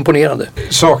imponerande.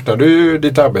 Saknar du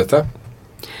ditt arbete?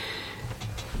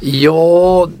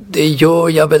 Ja, det gör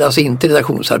jag väl alltså inte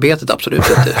redaktionsarbetet, absolut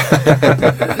inte.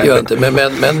 Det gör jag inte.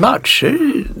 Men matcher,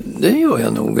 det gör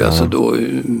jag nog. Alltså då,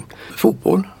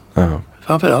 fotboll.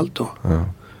 framförallt då. Ja.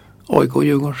 AIK och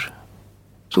Djurgårdens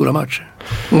stora matcher.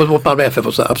 Mot Malmö FF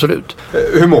och så, absolut.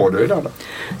 Hur mår du idag då?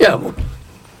 Jag mår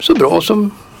så bra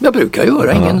som jag brukar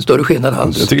göra. Ingen större skillnad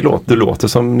alls. Jag tycker du låter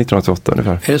som 1988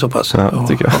 ungefär. Är det så pass? Ja,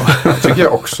 tycker jag. Jag tycker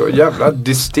jag också. Jävla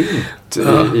distinkt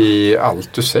i allt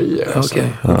du säger. Alltså. Okay.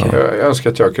 Jag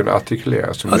önskar att jag kunde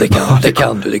artikulera som det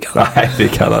kan du. Nej, det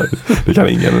kan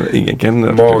ingen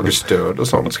kan. Magstöd och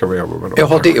sånt ska vi jobba med. Jag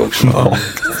har det också.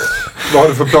 Vad har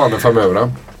du för planer framöver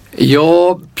då?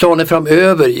 Ja, planer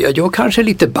framöver. Jag kanske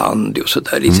lite bandy och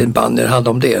sådär. Lite bandy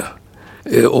handlar om det.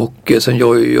 Och sen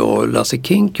gör jag Lasse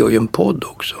Kink gör ju en podd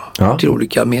också. Till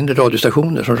olika mindre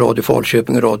radiostationer som Radio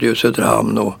Falköping och Radio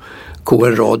Söderhamn och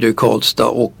KN Radio i Karlstad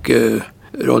och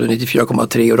Radio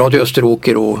 94,3 och Radio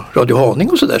Österåker och Radio Haning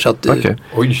och sådär. Så att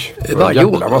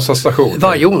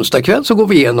varje onsdag kväll så går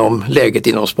vi igenom läget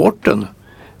inom sporten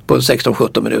på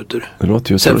 16-17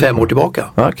 minuter. Sen 5 år tillbaka.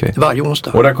 Varje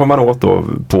onsdag. Och där kommer man åt då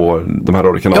på de här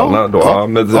radiokanalerna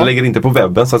men det ligger inte på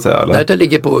webben så att säga? Eller? Nej, det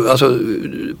ligger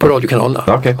på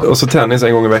radiokanalerna. Och så tennis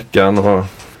en gång i veckan och,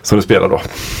 som du spelar då?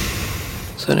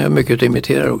 Sen är jag mycket ute och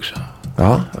imiterar också.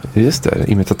 Ja, just det.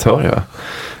 Imitatör, ja.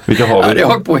 Vilka har vi? Jag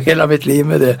har på hela mitt liv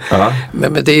med det.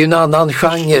 Men det är ju en annan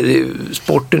genre.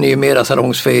 Sporten är ju mera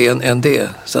salongsfähig än det,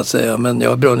 så att säga. Men jag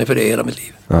har brunnit för det hela mitt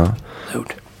liv.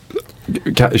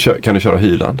 Kan du köra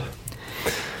Hyland?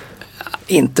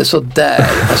 Inte så där.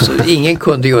 Alltså, ingen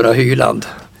kunde göra Hyland.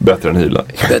 Bättre än Hyland?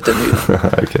 Bättre än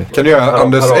Hyland. Okay. Kan du göra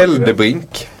Anders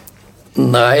Eldebrink?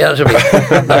 Nej, alltså,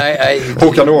 nej.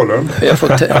 Håkan Åhlund? Jag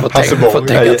får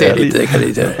tänka till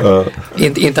lite.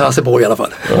 Inte Hasseborg i alla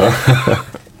fall.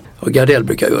 Och Gardell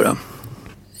brukar jag göra.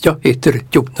 Jag heter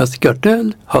Jonas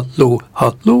Gardell. Hallå.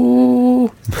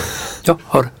 Jag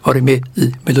har varit med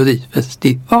i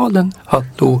Melodifestivalen.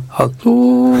 Hallå.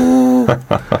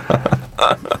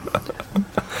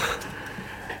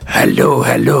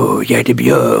 Hallå, jag heter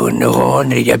Björn och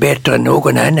Arne. Jag är bättre än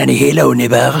någon annan i hela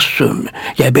universum.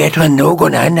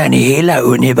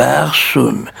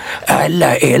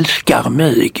 Alla älskar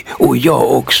mig och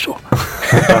jag också.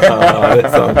 Det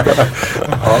är sant.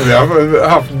 Ja, vi har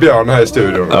haft Björn här i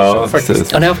studion. Ja,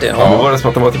 faktiskt. Ja, ni har haft det. Ja, var det som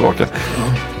att han var tillbaka.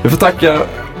 Vi får tacka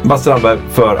Mats Strandberg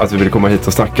för att vi ville komma hit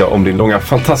och snacka om din långa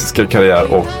fantastiska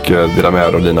karriär och dela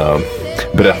med av dina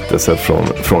berättelser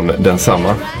från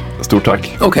densamma. Stort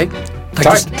tack. Okej. Tack.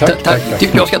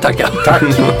 Jag ska tacka. Tack.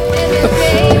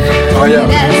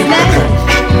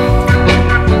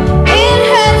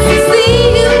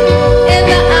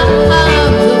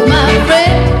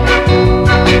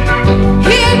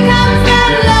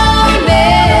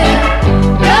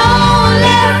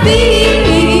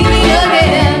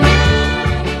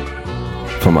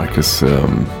 För Marcus,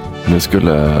 nu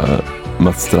skulle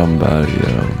Mats Strandberg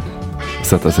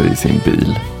sätta sig i sin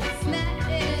bil.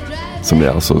 Som vi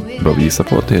alltså bör visa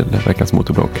på till veckans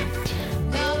motorblock.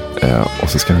 Och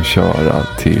så ska han köra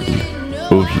till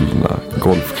Ullna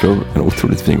golfklubb. En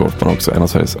otroligt fin golfbana också. En av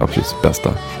Sveriges absolut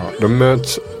bästa. Ja, de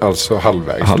möts alltså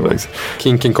halvvägs.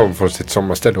 Kinken kom från sitt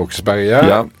sommarställe Åkersberga.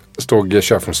 Ja. Stod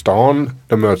kör från stan.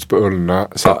 De möts på Ullna.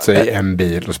 Sätter sig i en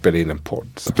bil och spelar in en podd.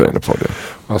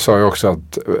 Han sa ju också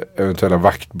att eventuella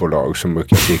vaktbolag som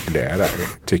brukar cirkulera där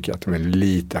tycker att de är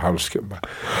lite halvskumma.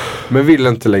 Men vill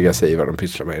inte lägga sig i vad de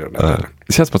pysslar med i den där.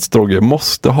 Det känns som att Strogge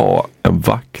måste ha en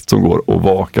vakt som går och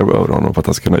vakar över honom för att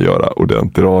han ska kunna göra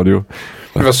ordentlig radio.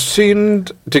 Det var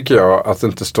synd, tycker jag, att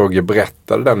inte Strogge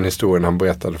berättade den historien han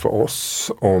berättade för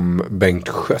oss om Bengt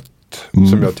Schött.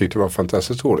 Som jag tyckte var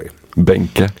fantastiskt rolig.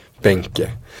 Benke.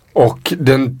 Och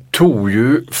den tog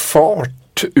ju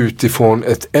fart utifrån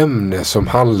ett ämne som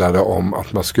handlade om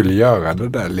att man skulle göra det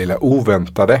där lilla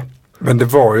oväntade. Men det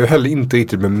var ju heller inte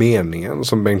riktigt med meningen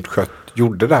som Bengt Schött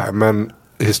gjorde där. Men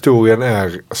historien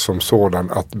är som sådan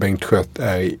att Bengt Schött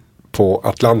är på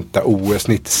Atlanta OS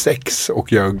 96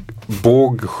 och gör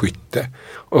bågskytte.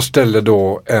 Och ställer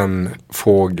då en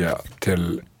fråga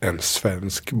till en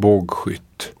svensk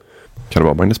bågskytt. Kan det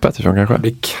vara Magnus Pettersson kanske?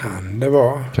 Det kan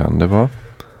det vara.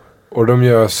 Och de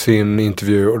gör sin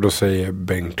intervju och då säger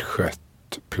Bengt Schött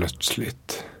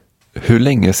plötsligt: hur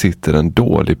länge sitter en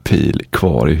dålig pil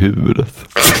kvar i huvudet?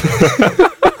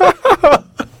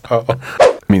 Ja.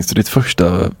 Minns du ditt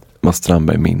första Mats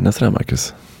Strandberg-minne sådär,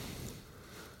 Marcus?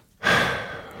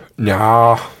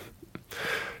 Ja,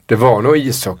 det var nog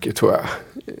ishockey tror jag.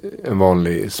 En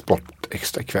vanlig sport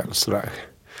extra kväll sådär.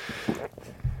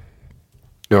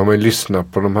 Nu har man ju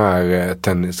lyssnat på de här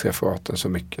tennisreferaten så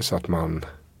mycket så att man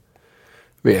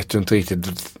vet ju inte riktigt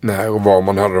när och var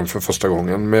man hade dem för första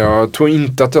gången. Men jag tror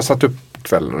inte att jag satt upp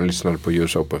kvällen och lyssnade på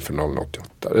US Open-finalen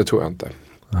 88. Det tror jag inte.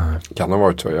 Kan ha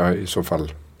varit så. Jag i så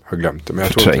fall har glömt det. Men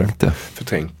jag Förträngt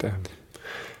tror inte det.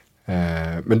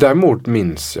 Men däremot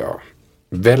minns jag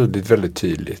väldigt, väldigt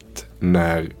tydligt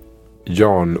när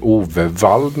Jan-Ove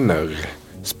Waldner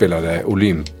spelade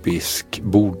olympisk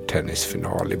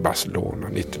bordtennisfinal i Barcelona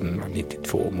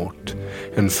 1992 mot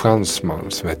en fransman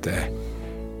som hette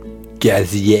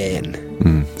Gazien.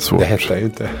 Svårt. Det hette ju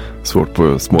inte. Svårt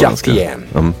på småländska.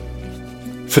 Gazien.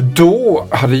 För då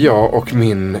hade jag och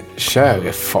min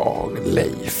käre far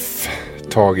Leif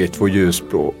tagit vår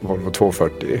ljusblå Volvo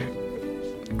 240.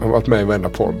 Han har varit med i varenda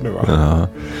podd nu, va? Ja.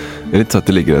 Är det inte så att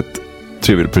det ligger ett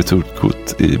trevligt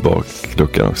returkort i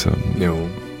bakluckan också? Jo.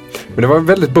 Men det var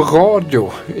väldigt bra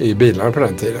radio i bilarna på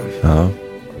den tiden. Ja.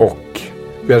 Och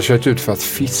vi hade kört ut för att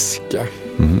fiska.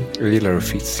 Jag gillar att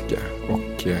fiska.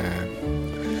 Och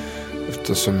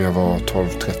eftersom jag var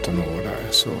 12-13 år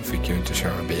där så fick jag inte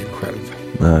köra bil själv.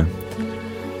 Nej.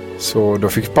 Så då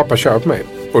fick pappa köra på mig.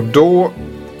 Och då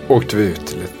åkte vi ut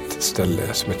till ett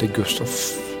ställe som heter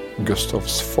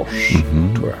Gustavsfors,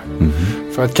 tror jag.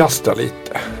 För att kasta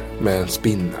lite med en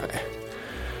spinnare.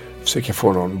 Försöka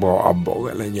få någon bra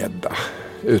abborre eller en gädda.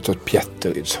 Utåt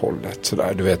Pjätterydshållet.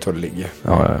 Sådär, du vet var det ligger.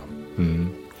 Ja.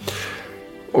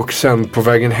 Och sen på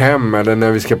vägen hem, eller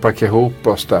när vi ska packa ihop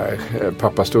oss där.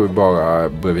 Pappa stod ju bara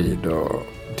bredvid och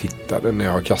tittade när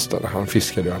jag kastade. Han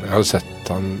fiskade ju aldrig. Jag hade sett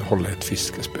han hålla ett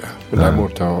fiskespö. Men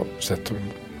däremot har jag sett honom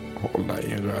hålla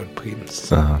i en röd prins.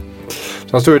 Så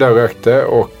han stod ju där och rökte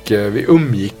och vi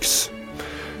umgicks.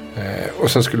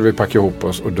 Och sen skulle vi packa ihop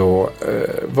oss och då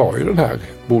var ju den här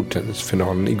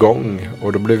bordtennisfinalen igång.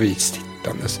 Och då blev vi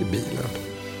sittandes i bilen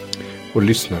och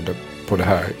lyssnade på det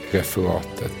här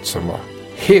referatet som var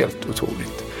helt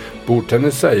otroligt.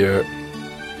 Bordtennis är ju,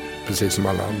 precis som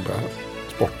alla andra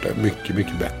sporter, mycket,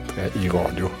 mycket bättre i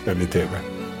radio än i tv.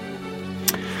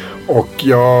 Och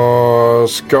jag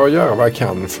ska göra vad jag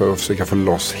kan för att försöka få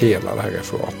loss hela det här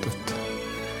referatet.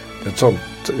 Det är ett sånt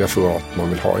referat man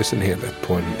vill ha i sin helhet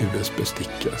på en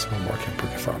USB-sticka som man bara kan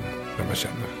plocka fram när man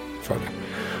känner för det.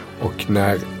 Och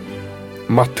när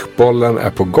matchbollen är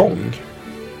på gång,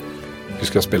 vi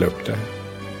ska spela upp det,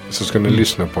 så ska ni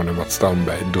lyssna på när Mats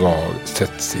Strandberg drar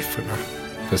setsiffrorna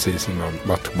precis innan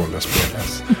matchbollen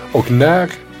spelas. Och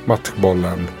när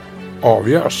matchbollen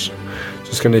avgörs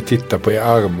så ska ni titta på era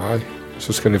armar,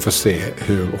 så ska ni få se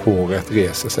hur håret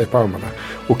reser sig på armarna.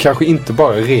 Och kanske inte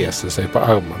bara reser sig på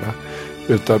armarna,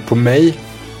 utan på mig,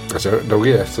 alltså de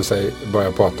reser sig, bara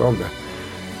jag pratar om det.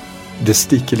 Det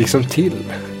sticker liksom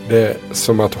till. Det är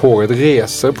som att håret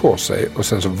reser på sig och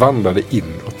sen så vandrar det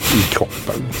inåt i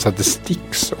kroppen så att det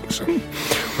sticks också.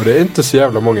 Och det är inte så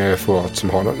jävla många referat som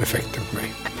har den effekten på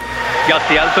mig.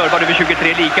 Gastian servar över 23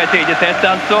 lika i tredje set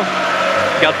alltså.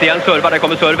 Gastian servar, där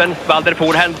kommer serven. Valder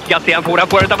forehand. Gastian får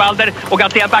av Valder. Och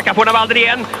Gastian backar på av Valder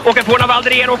igen. Och en får av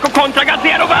Valder igen. Och kontra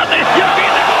Gastian och Valder. Jag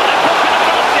vinner bollen på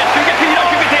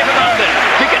 24-23 för Valder.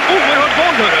 Vilken oerhört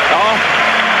boll, hörru. Ja,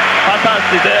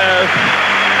 fantastiskt. Det är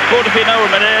svårt att finna ord,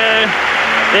 men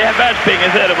det är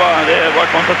världspingis är det bara. Det är bara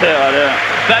att konstatera det.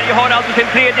 Sverige har alltså sin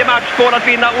tredje matchboll att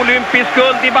vinna olympisk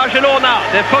guld i Barcelona.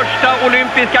 Det första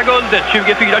olympiska guldet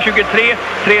 24-23.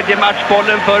 Tredje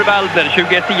matchbollen för Valder.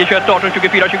 21-10-21-18,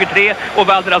 24-23. Och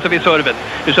Valder alltså vid serven.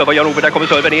 Nu servar Jan-Ove, där kommer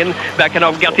serven in. Backhand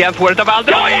av Gastian, får av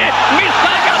Valder. Oj!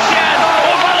 Missar Gastian!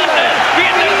 Och Valder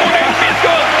vinner olympisk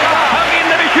guld! Han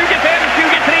vinner med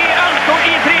 25-23 alltså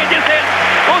i tredje set.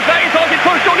 Och Sverige tar sitt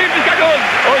första olympiska guld.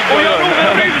 Och Jan-Ove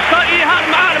rusar i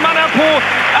armarna på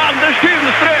Anders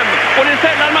Tunström. Och det är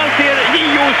sällan man ser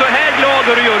Gio så här glad,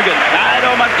 hör du, Jörgen? Nej, det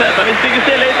har man inte sett. Vi fick ju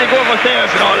se lite igår på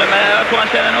semifinalen, men jag tror man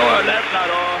känner nog lättnad.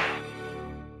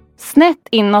 Snett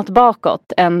inåt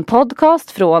bakåt, en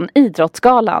podcast från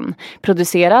Idrottsgalan.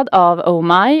 Producerad av Oh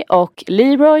My och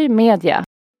Leroy Media.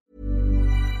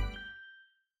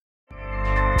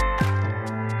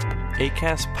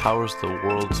 Acast powers the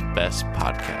world's best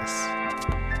podcasts.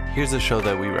 Here's a show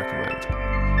that we recommend.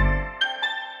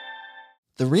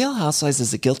 The Real Housewives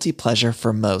is a guilty pleasure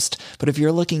for most, but if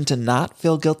you're looking to not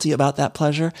feel guilty about that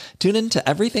pleasure, tune in to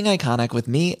Everything Iconic with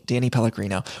me, Danny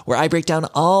Pellegrino, where I break down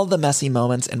all the messy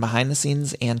moments and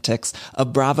behind-the-scenes antics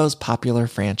of Bravo's popular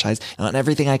franchise. And on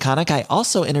Everything Iconic, I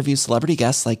also interview celebrity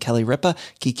guests like Kelly Ripa,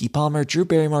 Keke Palmer, Drew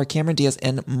Barrymore, Cameron Diaz,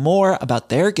 and more about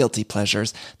their guilty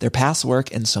pleasures, their past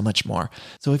work, and so much more.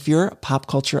 So if you're pop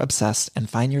culture obsessed and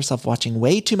find yourself watching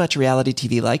way too much reality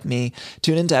TV like me,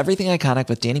 tune in to Everything Iconic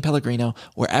with Danny Pellegrino,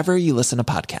 wherever you listen to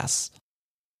podcasts.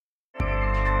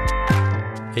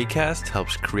 Acast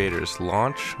helps creators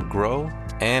launch, grow,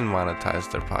 and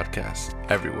monetize their podcasts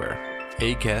everywhere.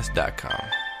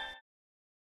 Acast.com.